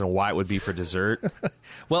pancake is and why it would be for dessert.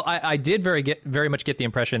 Well, I did very much get the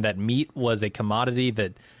impression that meat was a commodity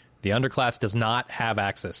that the underclass does not have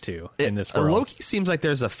access to in this world. Loki seems like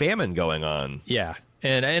there's a famine going on. Yeah,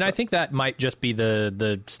 and I think that might just be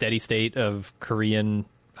the steady state of Korean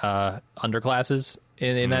underclasses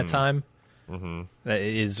in that time.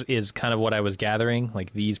 Is kind of what I was gathering.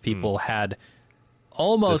 Like these people had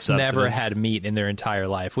almost never had meat in their entire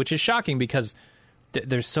life, which is shocking because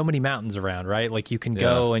there's so many mountains around, right? Like you can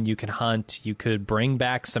go and you can hunt, you could bring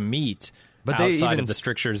back some meat, but outside of the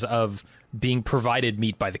strictures of being provided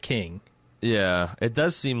meat by the king. Yeah, it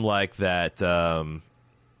does seem like that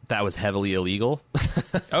that was heavily illegal.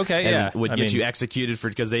 Okay, and would get you executed for,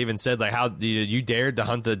 because they even said like, how you dared to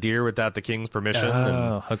hunt a deer without the king's permission.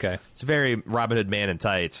 Oh, okay. It's very Robin Hood Man in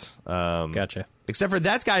tights. Gotcha. Except for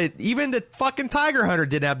that guy, even the fucking tiger hunter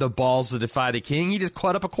didn't have the balls to defy the king. He just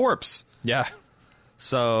cut up a corpse. Yeah.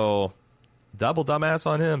 So double dumbass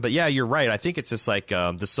on him. But yeah, you're right. I think it's just like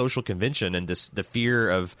the social convention and the fear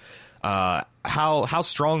of how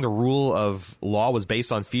strong the rule of law was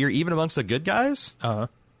based on fear, even amongst the good guys.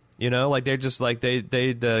 You know, like they're just like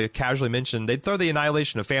they casually mentioned they'd throw the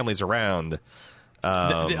annihilation of families around.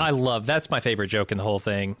 That's my favorite joke in the whole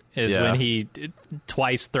thing is when he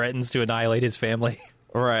twice threatens to annihilate his family.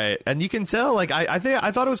 Right, and you can tell. Like I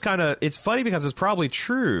thought it was kind of. It's funny because it's probably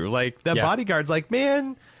true. Like the bodyguard's like,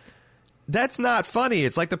 man, that's not funny.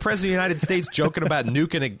 It's like the president of the United States joking about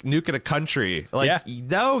nuking a country. Like,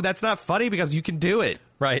 no, that's not funny because you can do it.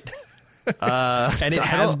 Right. And it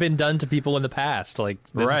has been done to people in the past. Like,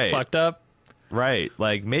 this is fucked up. Right.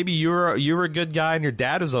 Like, maybe you were a good guy and your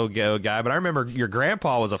dad was a good guy, but I remember your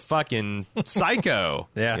grandpa was a fucking psycho.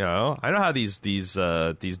 Yeah. You know? I know how these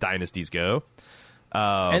dynasties go.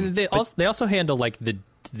 And they also handle, like,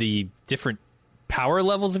 the different power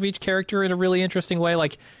levels of each character in a really interesting way.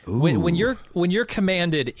 Like, when you're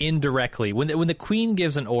commanded indirectly, when the queen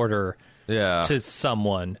gives an order to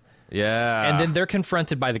someone... Yeah. And then they're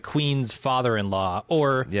confronted by the queen's father-in-law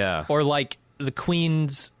or like the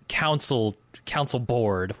queen's council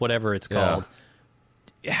board, whatever it's called.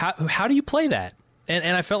 How do you play that?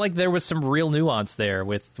 And I felt like there was some real nuance there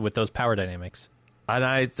with those power dynamics. And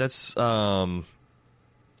I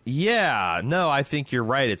think you're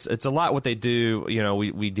right. It's a lot what they do. You know,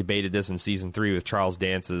 we debated this in season 3 with Charles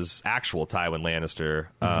Dance's actual Tywin Lannister,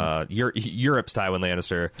 Europe's Tywin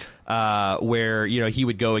Lannister, where, you know, he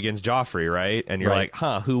would go against Joffrey, right? And you're like,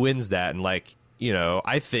 who wins that? And like, you know,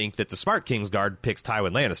 I think that the smart Kingsguard picks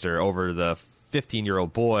Tywin Lannister over the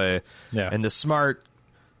 15-year-old boy, and the smart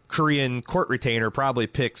Korean court retainer probably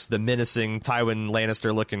picks the menacing Tywin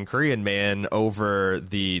Lannister-looking Korean man over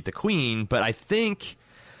the queen. But I think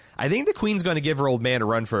the queen's going to give her old man a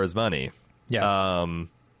run for his money. Yeah.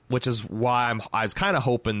 which is why I was kind of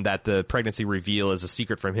hoping that the pregnancy reveal is a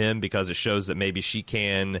secret from him, because it shows that maybe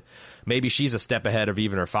she's a step ahead of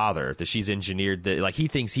even her father, that she's engineered that, like he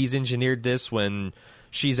thinks he's engineered this when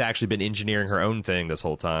she's actually been engineering her own thing this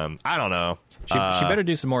whole time. I don't know. She better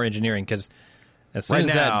do some more engineering, because as soon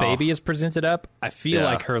as that baby is presented up, I feel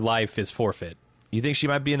like her life is forfeit. You think she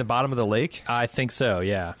might be in the bottom of the lake? I think so,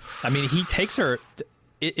 yeah. I mean, he takes her...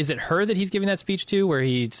 Is it her that he's giving that speech to, where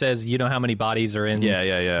he says, you know how many bodies are in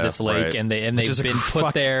this lake, right. and they've been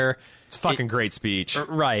put there? It's a fucking great speech.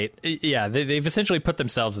 Right. Yeah, they've essentially put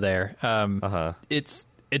themselves there. It's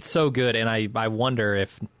so good, and I wonder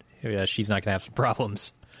if she's not going to have some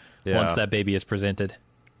problems once that baby is presented.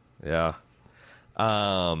 Yeah.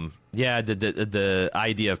 The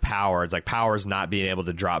idea of power, it's like power is not being able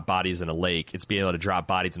to drop bodies in a lake. It's being able to drop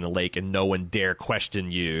bodies in the lake and no one dare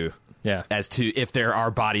question you as to if there are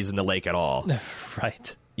bodies in the lake at all.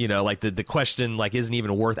 Right. You know, like the question like isn't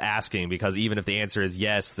even worth asking, because even if the answer is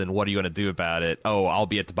yes, then what are you going to do about it? Oh, I'll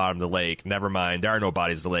be at the bottom of the lake. Never mind. There are no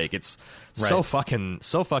bodies in the lake. It's so fucking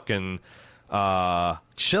chilling.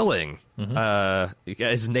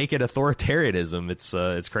 It's naked authoritarianism.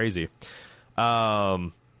 It's crazy.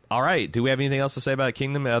 All right. Do we have anything else to say about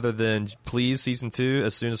Kingdom other than please season 2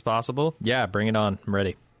 as soon as possible? Yeah, bring it on. I'm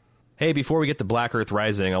ready. Hey, before we get to Black Earth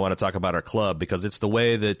Rising, I want to talk about our club, because it's the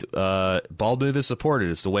way that Bald Move is supported.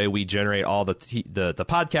 It's the way we generate all the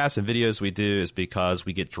podcasts and videos we do, is because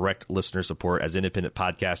we get direct listener support as independent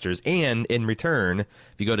podcasters. And in return, if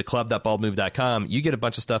you go to club.baldmove.com, you get a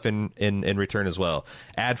bunch of stuff in return as well.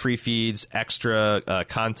 Ad-free feeds, extra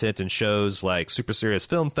content and shows like Super Serious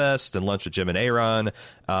Film Fest and Lunch with Jim and Aaron,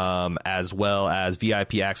 as well as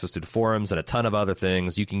VIP access to the forums and a ton of other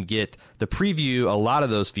things. You can get the preview, a lot of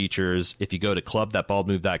those features, if you go to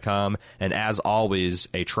club.baldmove.com, and as always,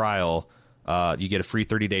 a trial. You get a free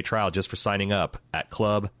 30-day trial just for signing up at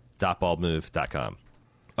club.baldmove.com.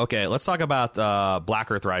 Okay, let's talk about Black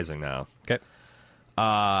Earth Rising now. Okay.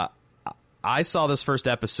 I saw this first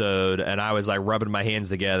episode, and I was like rubbing my hands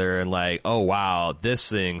together and like, oh wow, this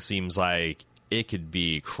thing seems like it could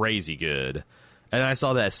be crazy good. And I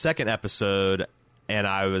saw that second episode, and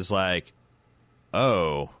I was like,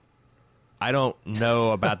 oh, I don't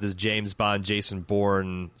know about this James Bond, Jason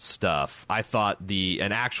Bourne stuff. I thought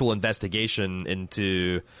an actual investigation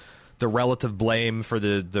into the relative blame for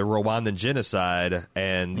the Rwandan genocide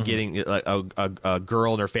and getting a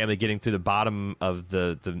girl and her family getting to the bottom of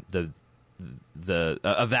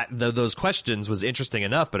those questions was interesting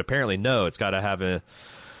enough. But apparently, no, it's got to have a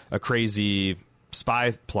crazy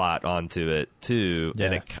spy plot onto it too.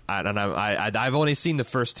 Yeah. And I've only seen the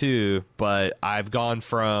first 2, but I've gone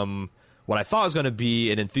from what I thought was going to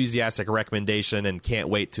be an enthusiastic recommendation and can't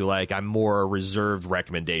wait to like I'm more reserved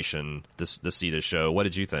recommendation to see the show. What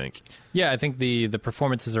did you think? Yeah, I think the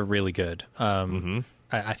performances are really good.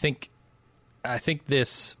 I think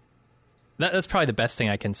that's probably the best thing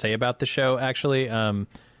I can say about the show. Actually,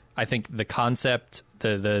 I think the concept,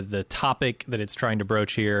 the topic that it's trying to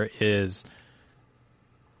broach here is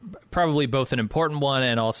probably both an important one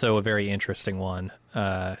and also a very interesting one.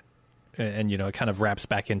 And it kind of wraps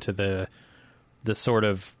back into the sort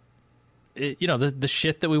of the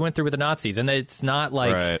shit that we went through with the Nazis, and it's not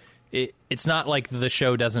like it's not like the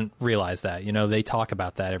show doesn't realize that. They talk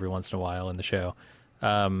about that every once in a while in the show.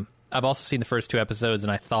 I've also seen the first 2 episodes,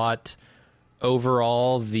 and I thought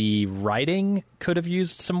overall the writing could have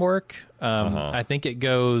used some work. I think it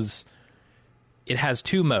has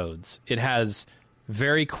 2 modes. It has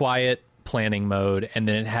very quiet planning mode, and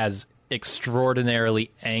then it has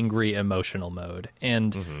extraordinarily angry emotional mode,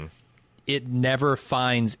 and it never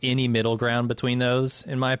finds any middle ground between those,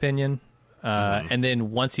 in my opinion. And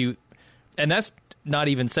then and that's not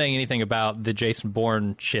even saying anything about the Jason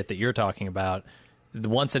Bourne shit that you're talking about.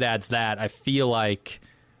 Once it adds that, I feel like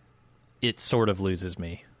it sort of loses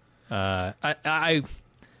me. I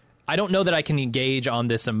don't know that I can engage on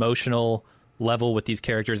this emotional level with these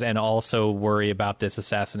characters and also worry about this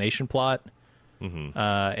assassination plot.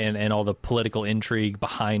 And all the political intrigue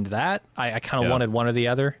behind that. I kind of wanted one or the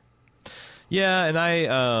other. Yeah, and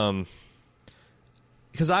I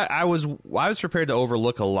because I was prepared to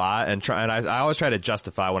overlook a lot and I always try to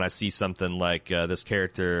justify when I see something like this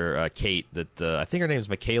character Kate that I think her name is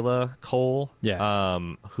Michaela Cole. Yeah.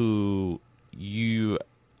 Who you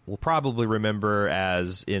will probably remember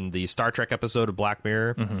as in the Star Trek episode of Black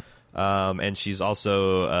Mirror. And she's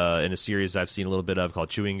also in a series I've seen a little bit of called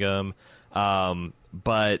Chewing Gum.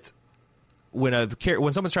 But when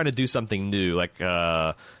someone's trying to do something new, like,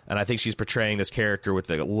 and I think she's portraying this character with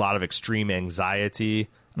a lot of extreme anxiety,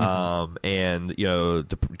 and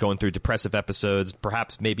going through depressive episodes,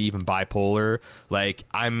 perhaps maybe even bipolar. Like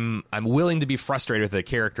I'm willing to be frustrated with a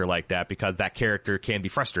character like that because that character can be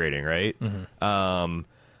frustrating, right?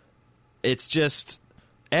 It's just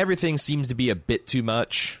everything seems to be a bit too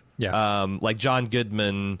much. Like John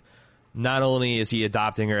Goodman, not only is he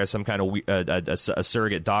adopting her as some kind of a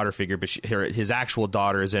surrogate daughter figure, but his actual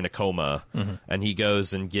daughter is in a coma, and he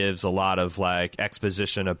goes and gives a lot of like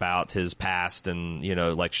exposition about his past, and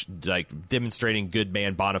like demonstrating good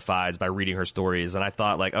man bona fides by reading her stories. And I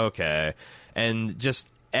thought, like, okay, and just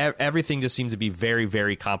everything just seems to be very,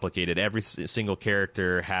 very complicated. Every single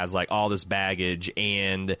character has like all this baggage,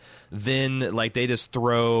 and then like they just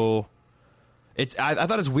throw. I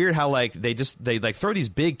thought it's weird how like they like throw these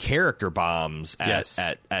big character bombs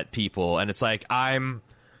at people, and it's like I'm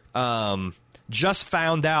just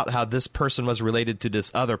found out how this person was related to this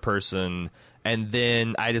other person, and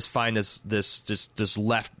then I just find this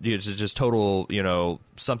left just total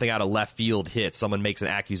something out of left field hit. Someone makes an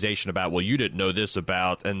accusation about, well, you didn't know this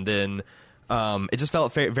about, and then it just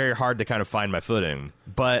felt very hard to kind of find my footing,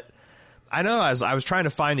 but. I know I was trying to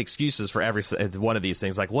find excuses for every one of these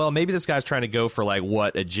things. Like, well, maybe this guy's trying to go for like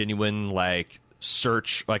what a genuine like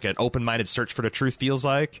search, like an open-minded search for the truth feels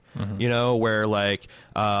like, where like,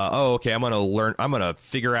 okay, I'm going to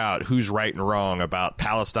figure out who's right and wrong about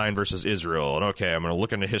Palestine versus Israel. And okay, I'm going to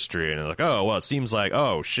look into history and like, oh, well, it seems like,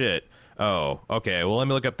 oh shit. Oh, okay. Well, let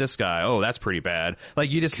me look up this guy. Oh, that's pretty bad.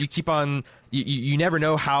 Like you keep on, you never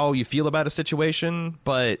know how you feel about a situation,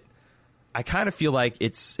 but I kind of feel like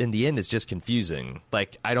it's in the end it's just confusing.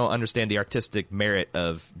 Like I don't understand the artistic merit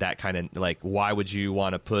of that kind of like why would you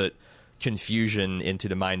want to put confusion into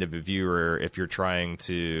the mind of a viewer if you're trying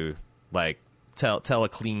to like tell a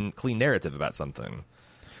clean narrative about something?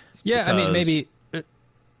 Yeah, because, I mean maybe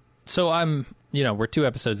so I'm we're 2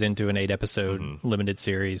 episodes into an 8-episode limited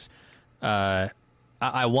series. I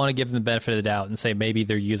want to give them the benefit of the doubt and say maybe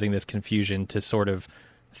they're using this confusion to sort of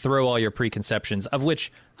throw all your preconceptions, of which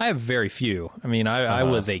I have very few. I mean, I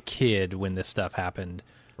was a kid when this stuff happened.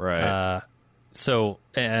 Right.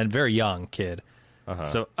 And very young kid.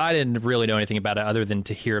 So I didn't really know anything about it other than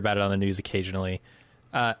to hear about it on the news occasionally.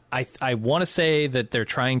 I want to say that they're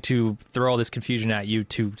trying to throw all this confusion at you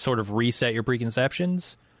to sort of reset your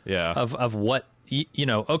preconceptions of what,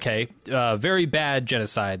 very bad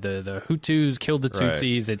genocide. The Hutus killed the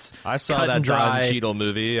Tutsis. Right. It's I saw that Don Cheadle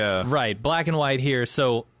movie. Right, black and white here.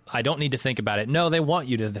 So I don't need to think about it. No, they want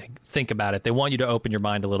you to think about it. They want you to open your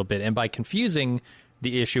mind a little bit. And by confusing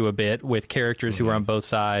the issue a bit with characters who are on both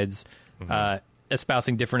sides,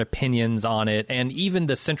 espousing different opinions on it, and even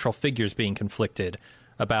the central figures being conflicted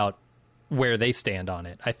about where they stand on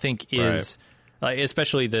it, I think is, like,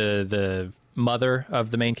 especially the mother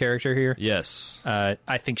of the main character here. Yes.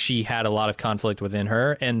 I think she had a lot of conflict within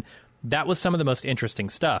her, and that was some of the most interesting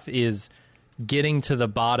stuff, is getting to the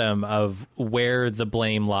bottom of where the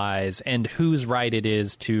blame lies and whose right it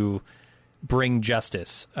is to bring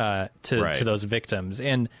justice to those victims,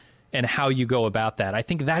 and how you go about that. I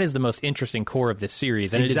think that is the most interesting core of this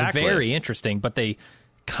series, and exactly. It is very interesting, but they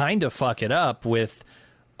kind of fuck it up with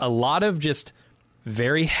a lot of just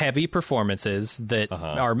very heavy performances that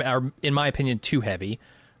are, in my opinion, too heavy.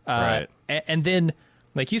 And then,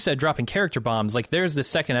 like you said, dropping character bombs. Like, there's this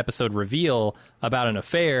second episode reveal about an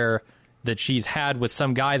affair that she's had with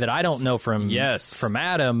some guy that I don't know from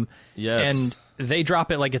Adam. Yes. And they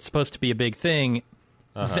drop it like it's supposed to be a big thing.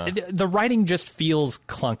 The writing just feels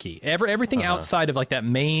clunky. Everything outside of like that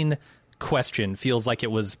main question feels like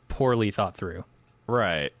it was poorly thought through.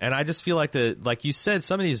 Right. And I just feel like like you said,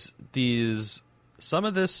 some of these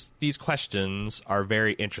questions are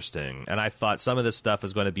very interesting, and I thought some of this stuff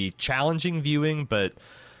is going to be challenging viewing, but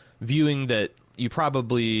viewing that we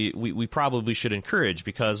probably should encourage,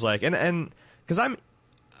 because like and because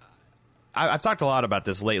I've talked a lot about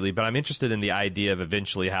this lately, but I'm interested in the idea of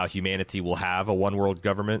eventually how humanity will have a one world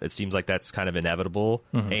government. It seems like that's kind of inevitable,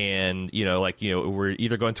 and we're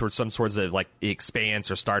either going towards some sorts of like The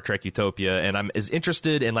Expanse or Star Trek Utopia, and I'm as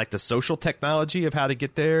interested in like the social technology of how to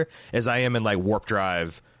get there as I am in like warp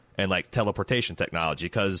drive and like teleportation technology,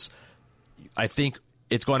 because I think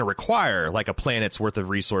it's going to require like a planet's worth of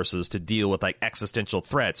resources to deal with like existential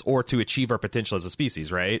threats or to achieve our potential as a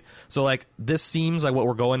species, right? So like this seems like what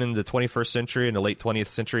we're going into the 21st century and the late 20th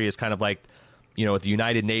century is kind of like, with the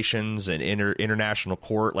United Nations and international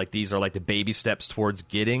court, like these are like the baby steps towards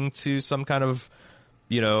getting to some kind of,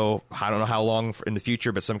 I don't know how long in the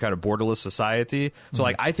future, but some kind of borderless society. So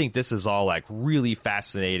like I think this is all like really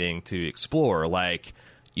fascinating to explore. Like,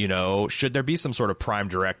 should there be some sort of prime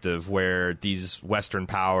directive where these Western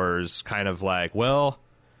powers kind of like, well,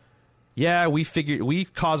 yeah, we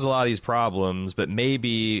cause a lot of these problems, but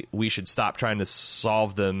maybe we should stop trying to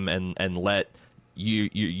solve them and let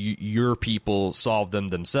your people solve them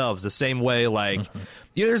themselves. The same way, like,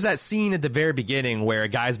 there's that scene at the very beginning where a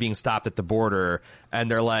guy's being stopped at the border,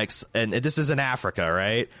 and they're like, and this is in Africa,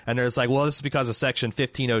 right? And there's like, well, this is because of Section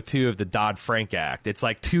 1502 of the Dodd-Frank Act. It's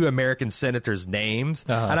like 2 American senators' names,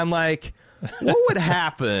 and I'm like, what would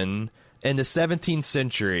happen in the 17th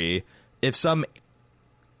century if some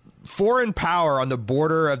foreign power on the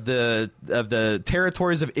border of the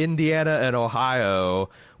territories of Indiana and Ohio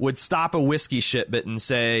would stop a whiskey shipment and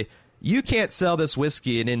say, you can't sell this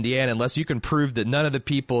whiskey in Indiana unless you can prove that none of the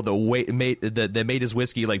people that made his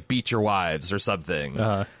whiskey like beat your wives or something,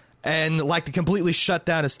 and like to completely shut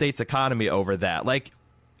down a state's economy over that. Like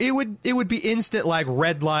it would be instant like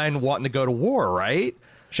red line wanting to go to war, right?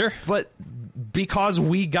 Sure. But because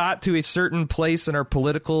we got to a certain place in our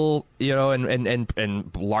political,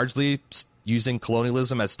 and largely using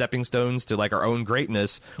colonialism as stepping stones to like our own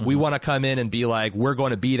greatness, we want to come in and be like, we're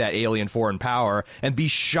going to be that alien foreign power and be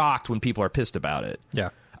shocked when people are pissed about it. Yeah.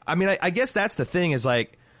 I mean, I guess that's the thing is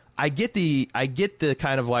like, I get the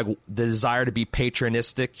kind of like the desire to be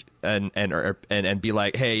patronistic and be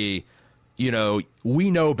like, hey, we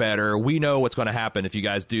know better. We know what's going to happen if you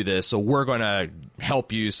guys do this. So we're going to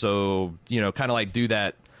help you. So, kind of like do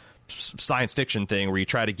that science fiction thing where you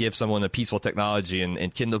try to give someone a peaceful technology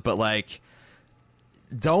and kindle. But like,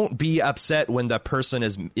 don't be upset when the person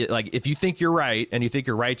is like, if you think you're right and you think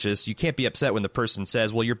you're righteous, you can't be upset when the person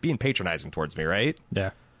says, well, you're being patronizing towards me. Right.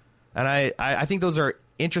 Yeah. And I think those are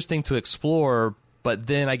interesting to explore. But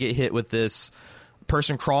then I get hit with this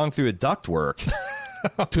person crawling through a ductwork.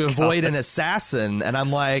 To avoid an assassin, and I'm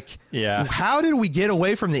like, yeah, how did we get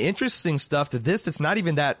away from the interesting stuff to this that's not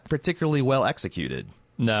even that particularly well executed?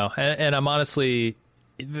 No, and I'm honestly,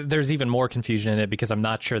 there's even more confusion in it because I'm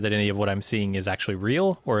not sure that any of what I'm seeing is actually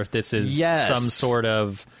real, or if this is some sort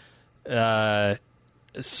of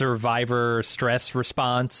survivor stress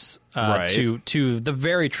response to the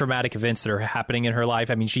very traumatic events that are happening in her life.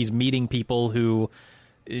 I mean, she's meeting people who,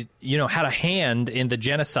 had a hand in the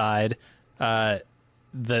genocide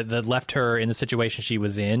that left her in the situation she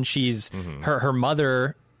was in. She's her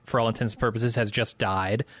mother, for all intents and purposes, has just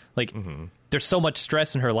died. Like, there's so much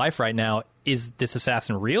stress in her life right now. Is this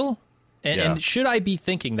assassin real? And should I be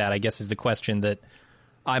thinking that, I guess, is the question that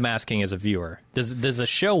I'm asking as a viewer. Does the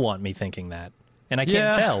show want me thinking that? And I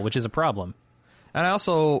can't tell, which is a problem. And I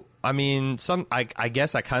also, I mean, I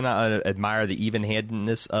guess I kind of admire the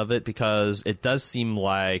even-handedness of it because it does seem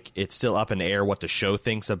like it's still up in the air what the show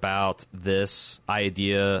thinks about this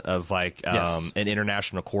idea of like an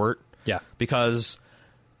international court. Yeah. Because,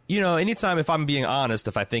 anytime, if I'm being honest,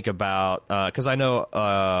 if I think about, because I know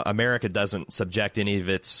America doesn't subject any of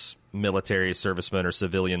its military servicemen or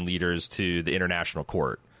civilian leaders to the international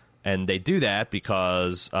court. And they do that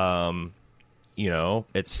because...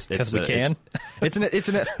 it's because we can.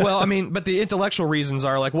 Well, I mean, but the intellectual reasons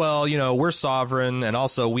are like, well, we're sovereign, and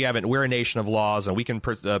also we're a nation of laws, and we can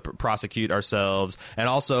prosecute ourselves, and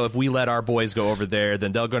also if we let our boys go over there,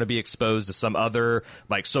 then they're going to be exposed to some other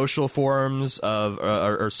like social forms of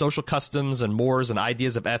or social customs and mores and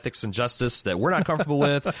ideas of ethics and justice that we're not comfortable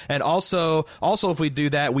with, and also if we do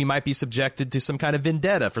that, we might be subjected to some kind of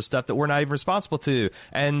vendetta for stuff that we're not even responsible to,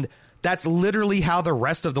 and that's literally how the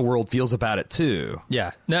rest of the world feels about it, too.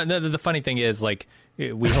 Yeah. No, the funny thing is, like,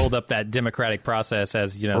 we hold up that democratic process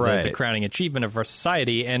as, the crowning achievement of our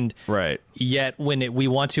society. And yet when we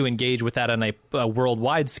want to engage with that on a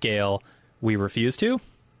worldwide scale, we refuse to.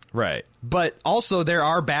 Right. But also there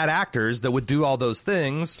are bad actors that would do all those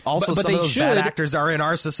things. Also, but some of those bad actors are in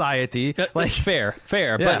our society. Like fair.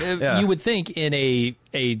 Yeah, but you would think in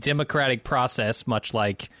a democratic process, much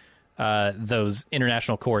like... those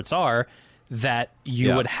international courts are, that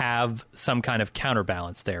you would have some kind of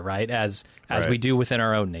counterbalance there, right? As we do within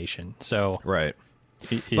our own nation. So right.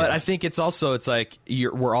 But I think it's like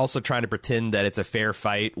we're also trying to pretend that it's a fair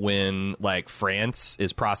fight when like France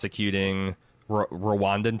is prosecuting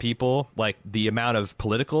Rwandan people, like the amount of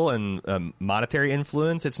political and monetary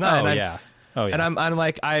influence. It's not. And I'm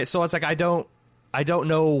like so it's like I don't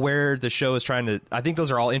know where the show is trying to. I think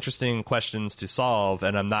those are all interesting questions to solve,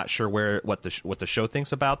 and I'm not sure what the show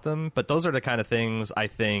thinks about them. But those are the kind of things I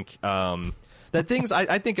think I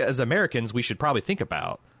think as Americans we should probably think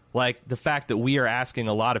about, like the fact that we are asking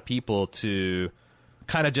a lot of people to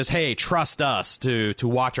kind of just, hey, trust us to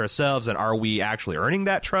watch ourselves, and are we actually earning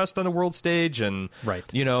that trust on the world stage? And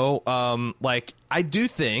like I do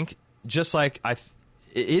think, just like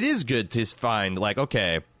it is good to find, like,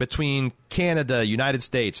 okay, between Canada, United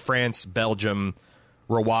States, France, Belgium,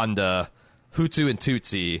 Rwanda, Hutu and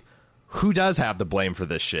Tutsi, who does have the blame for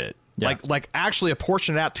this shit? Yeah. Like actually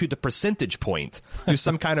apportion it out to the percentage point through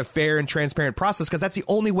some kind of fair and transparent process, because that's the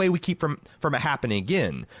only way we keep from it happening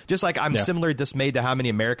again. Just like I'm similarly dismayed to how many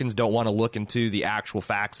Americans don't want to look into the actual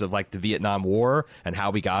facts of like the Vietnam War and how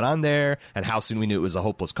we got on there and how soon we knew it was a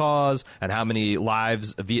hopeless cause and how many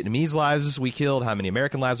lives, Vietnamese lives we killed, how many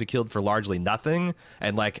American lives we killed for largely nothing,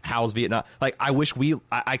 and like how's Vietnam. Like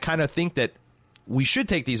I kind of think that we should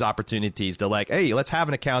take these opportunities to like, hey, let's have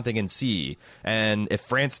an accounting and see. And if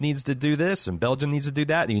France needs to do this and Belgium needs to do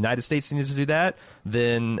that and the United States needs to do that,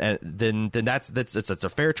 then that's it's a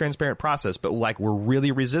fair, transparent process. But like we're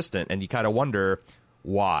really resistant, and you kind of wonder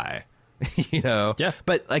why, you know? Yeah.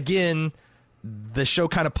 But again, the show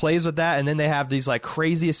kind of plays with that, and then they have these like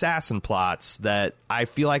crazy assassin plots that I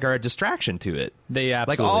feel like are a distraction to it. They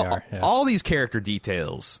absolutely are. Yeah. All these character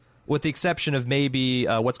details, with the exception of maybe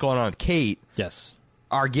what's going on with Kate, yes,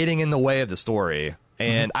 are getting in the way of the story.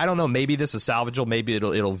 And I don't know, maybe this is salvageable. Maybe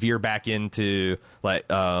it'll veer back into like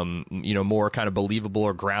more kind of believable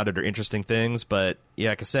or grounded or interesting things. But yeah,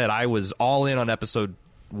 like I said, I was all in on episode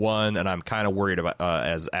 1, and I'm kind of worried about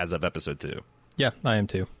as of episode 2. Yeah, I am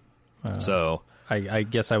too. So I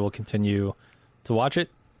guess I will continue to watch it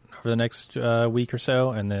over the next week or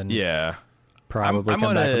so, and then probably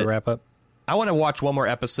come back with a wrap up. I want to watch one more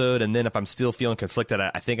episode, and then if I'm still feeling conflicted,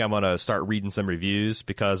 I think I'm going to start reading some reviews,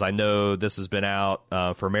 because I know this has been out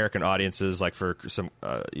for American audiences, like for some,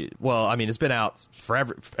 it's been out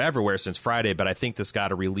everywhere since Friday, but I think this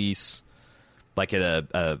got a release like at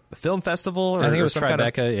a film festival. Or, I think it was some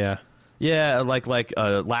Tribeca, kind of, yeah. Yeah, like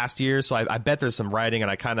last year. So I bet there's some writing,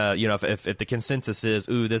 and I kind of, if the consensus is,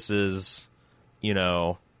 ooh, this is,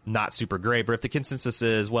 not super great, but if the consensus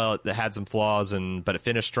is, well, it had some flaws but it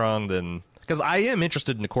finished strong, then... Because I am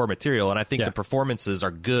interested in the core material, and I think the performances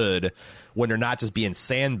are good when they're not just being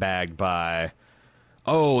sandbagged by,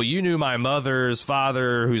 oh, you knew my mother's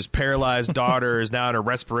father whose paralyzed daughter is now in a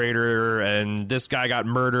respirator, and this guy got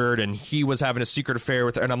murdered, and he was having a secret affair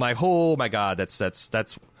with her. And I'm like, oh, my God, that's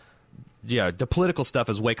the political stuff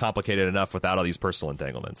is way complicated enough without all these personal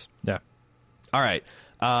entanglements. Yeah. All right.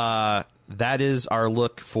 That is our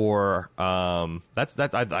look for I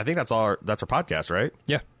think that's our podcast, right?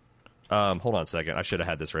 Yeah. Hold on a second. I should have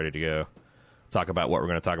had this ready to go. Talk about what we're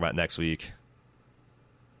going to talk about next week.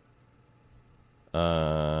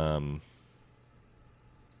 I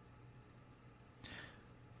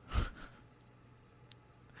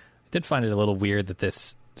did find it a little weird that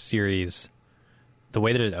this series, the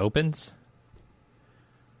way that it opens.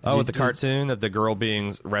 Oh, with the cartoon of the girl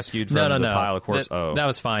being rescued from the pile of corpses? That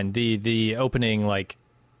was fine. The opening, like,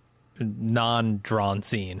 non-drawn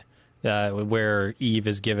scene where Eve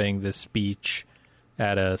is giving this speech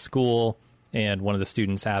at a school, and one of the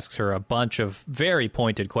students asks her a bunch of very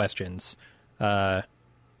pointed questions,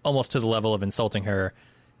 almost to the level of insulting her.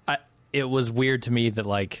 It was weird to me that,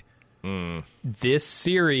 like, this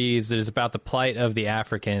series that is about the plight of the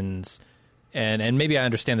Africans, and maybe I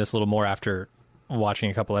understand this a little more after watching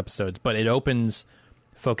a couple episodes, but it opens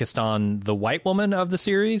focused on the white woman of the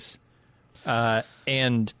series,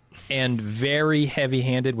 and very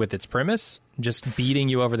heavy-handed with its premise, just beating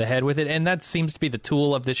you over the head with it. And that seems to be the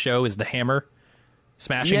tool of this show, is the hammer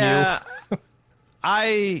smashing you.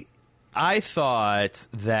 I thought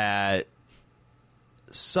that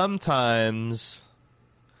sometimes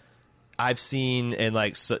I've seen in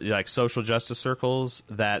like social justice circles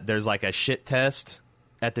that there's like a shit test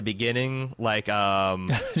at the beginning, like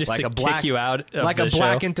just like to a black kick you out of like the a show.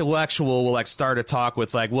 Black intellectual will like start a talk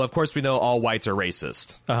with like, well, of course we know all whites are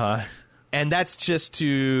racist. And that's just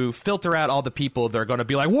to filter out all the people that are going to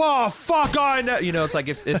be like, whoa, fuck, I know. It's like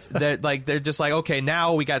if they're like, they're just like, okay,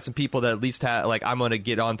 now we got some people that at least have, like, I'm going to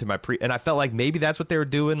get on to my and I felt like maybe that's what they were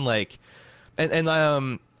doing. Like,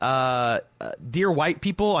 Dear White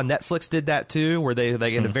People on Netflix did that too, where they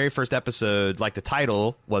like in the very first episode, like the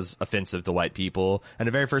title was offensive to white people, and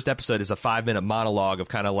the very first episode is a 5-minute monologue of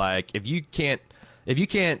kind of like, if you can't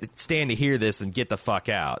stand to hear this, then get the fuck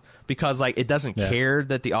out, because like it doesn't care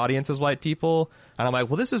that the audience is white people. And I'm like,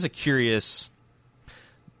 well, this is a curious,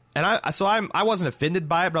 and I wasn't offended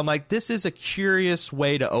by it, but I'm like, this is a curious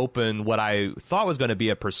way to open what I thought was going to be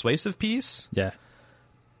a persuasive piece. Yeah.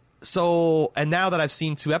 So, and now that I've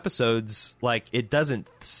seen 2 episodes, like, it doesn't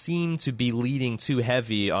seem to be leading too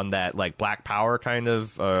heavy on that, like, Black Power kind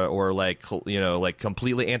of, or like, like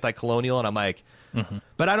completely anti-colonial. And I'm like,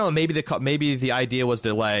 but I don't know, maybe the idea was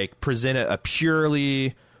to like present a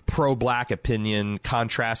purely pro-Black opinion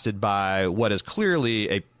contrasted by what is clearly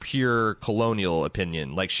a pure colonial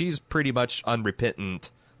opinion. Like, she's pretty much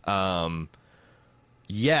unrepentant,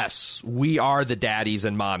 yes, we are the daddies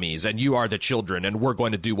and mommies, and you are the children, and we're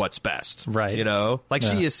going to do what's best. Right. You know? Like,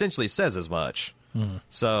 she essentially says as much.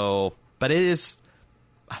 So, but it is...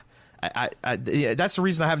 yeah, that's the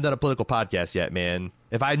reason I haven't done a political podcast yet, man.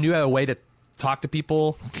 If I knew a way to talk to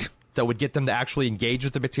people that would get them to actually engage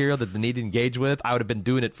with the material that they need to engage with, I would have been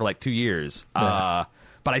doing it for like 2 years. Yeah.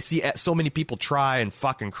 But I see so many people try and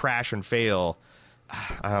fucking crash and fail.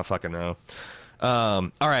 I don't fucking know.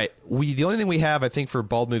 All right. The only thing we have, I think, for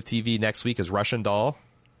Bald Move TV next week is Russian Doll.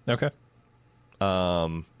 Okay.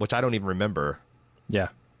 Which I don't even remember. Yeah.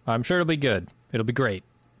 I'm sure it'll be good. It'll be great.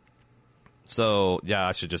 So, yeah,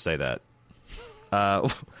 I should just say that.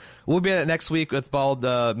 We'll be at it next week with Bald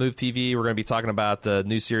Move TV. We're going to be talking about the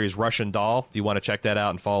new series Russian Doll, if you want to check that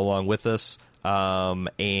out and follow along with us.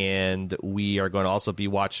 And we are going to also be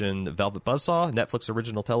watching Velvet Buzzsaw, Netflix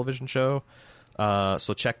original television show.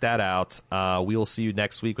 So check that out. We will see you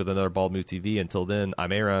next week with another Bald Move TV. Until then,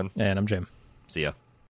 I'm Aaron. And I'm Jim. See ya.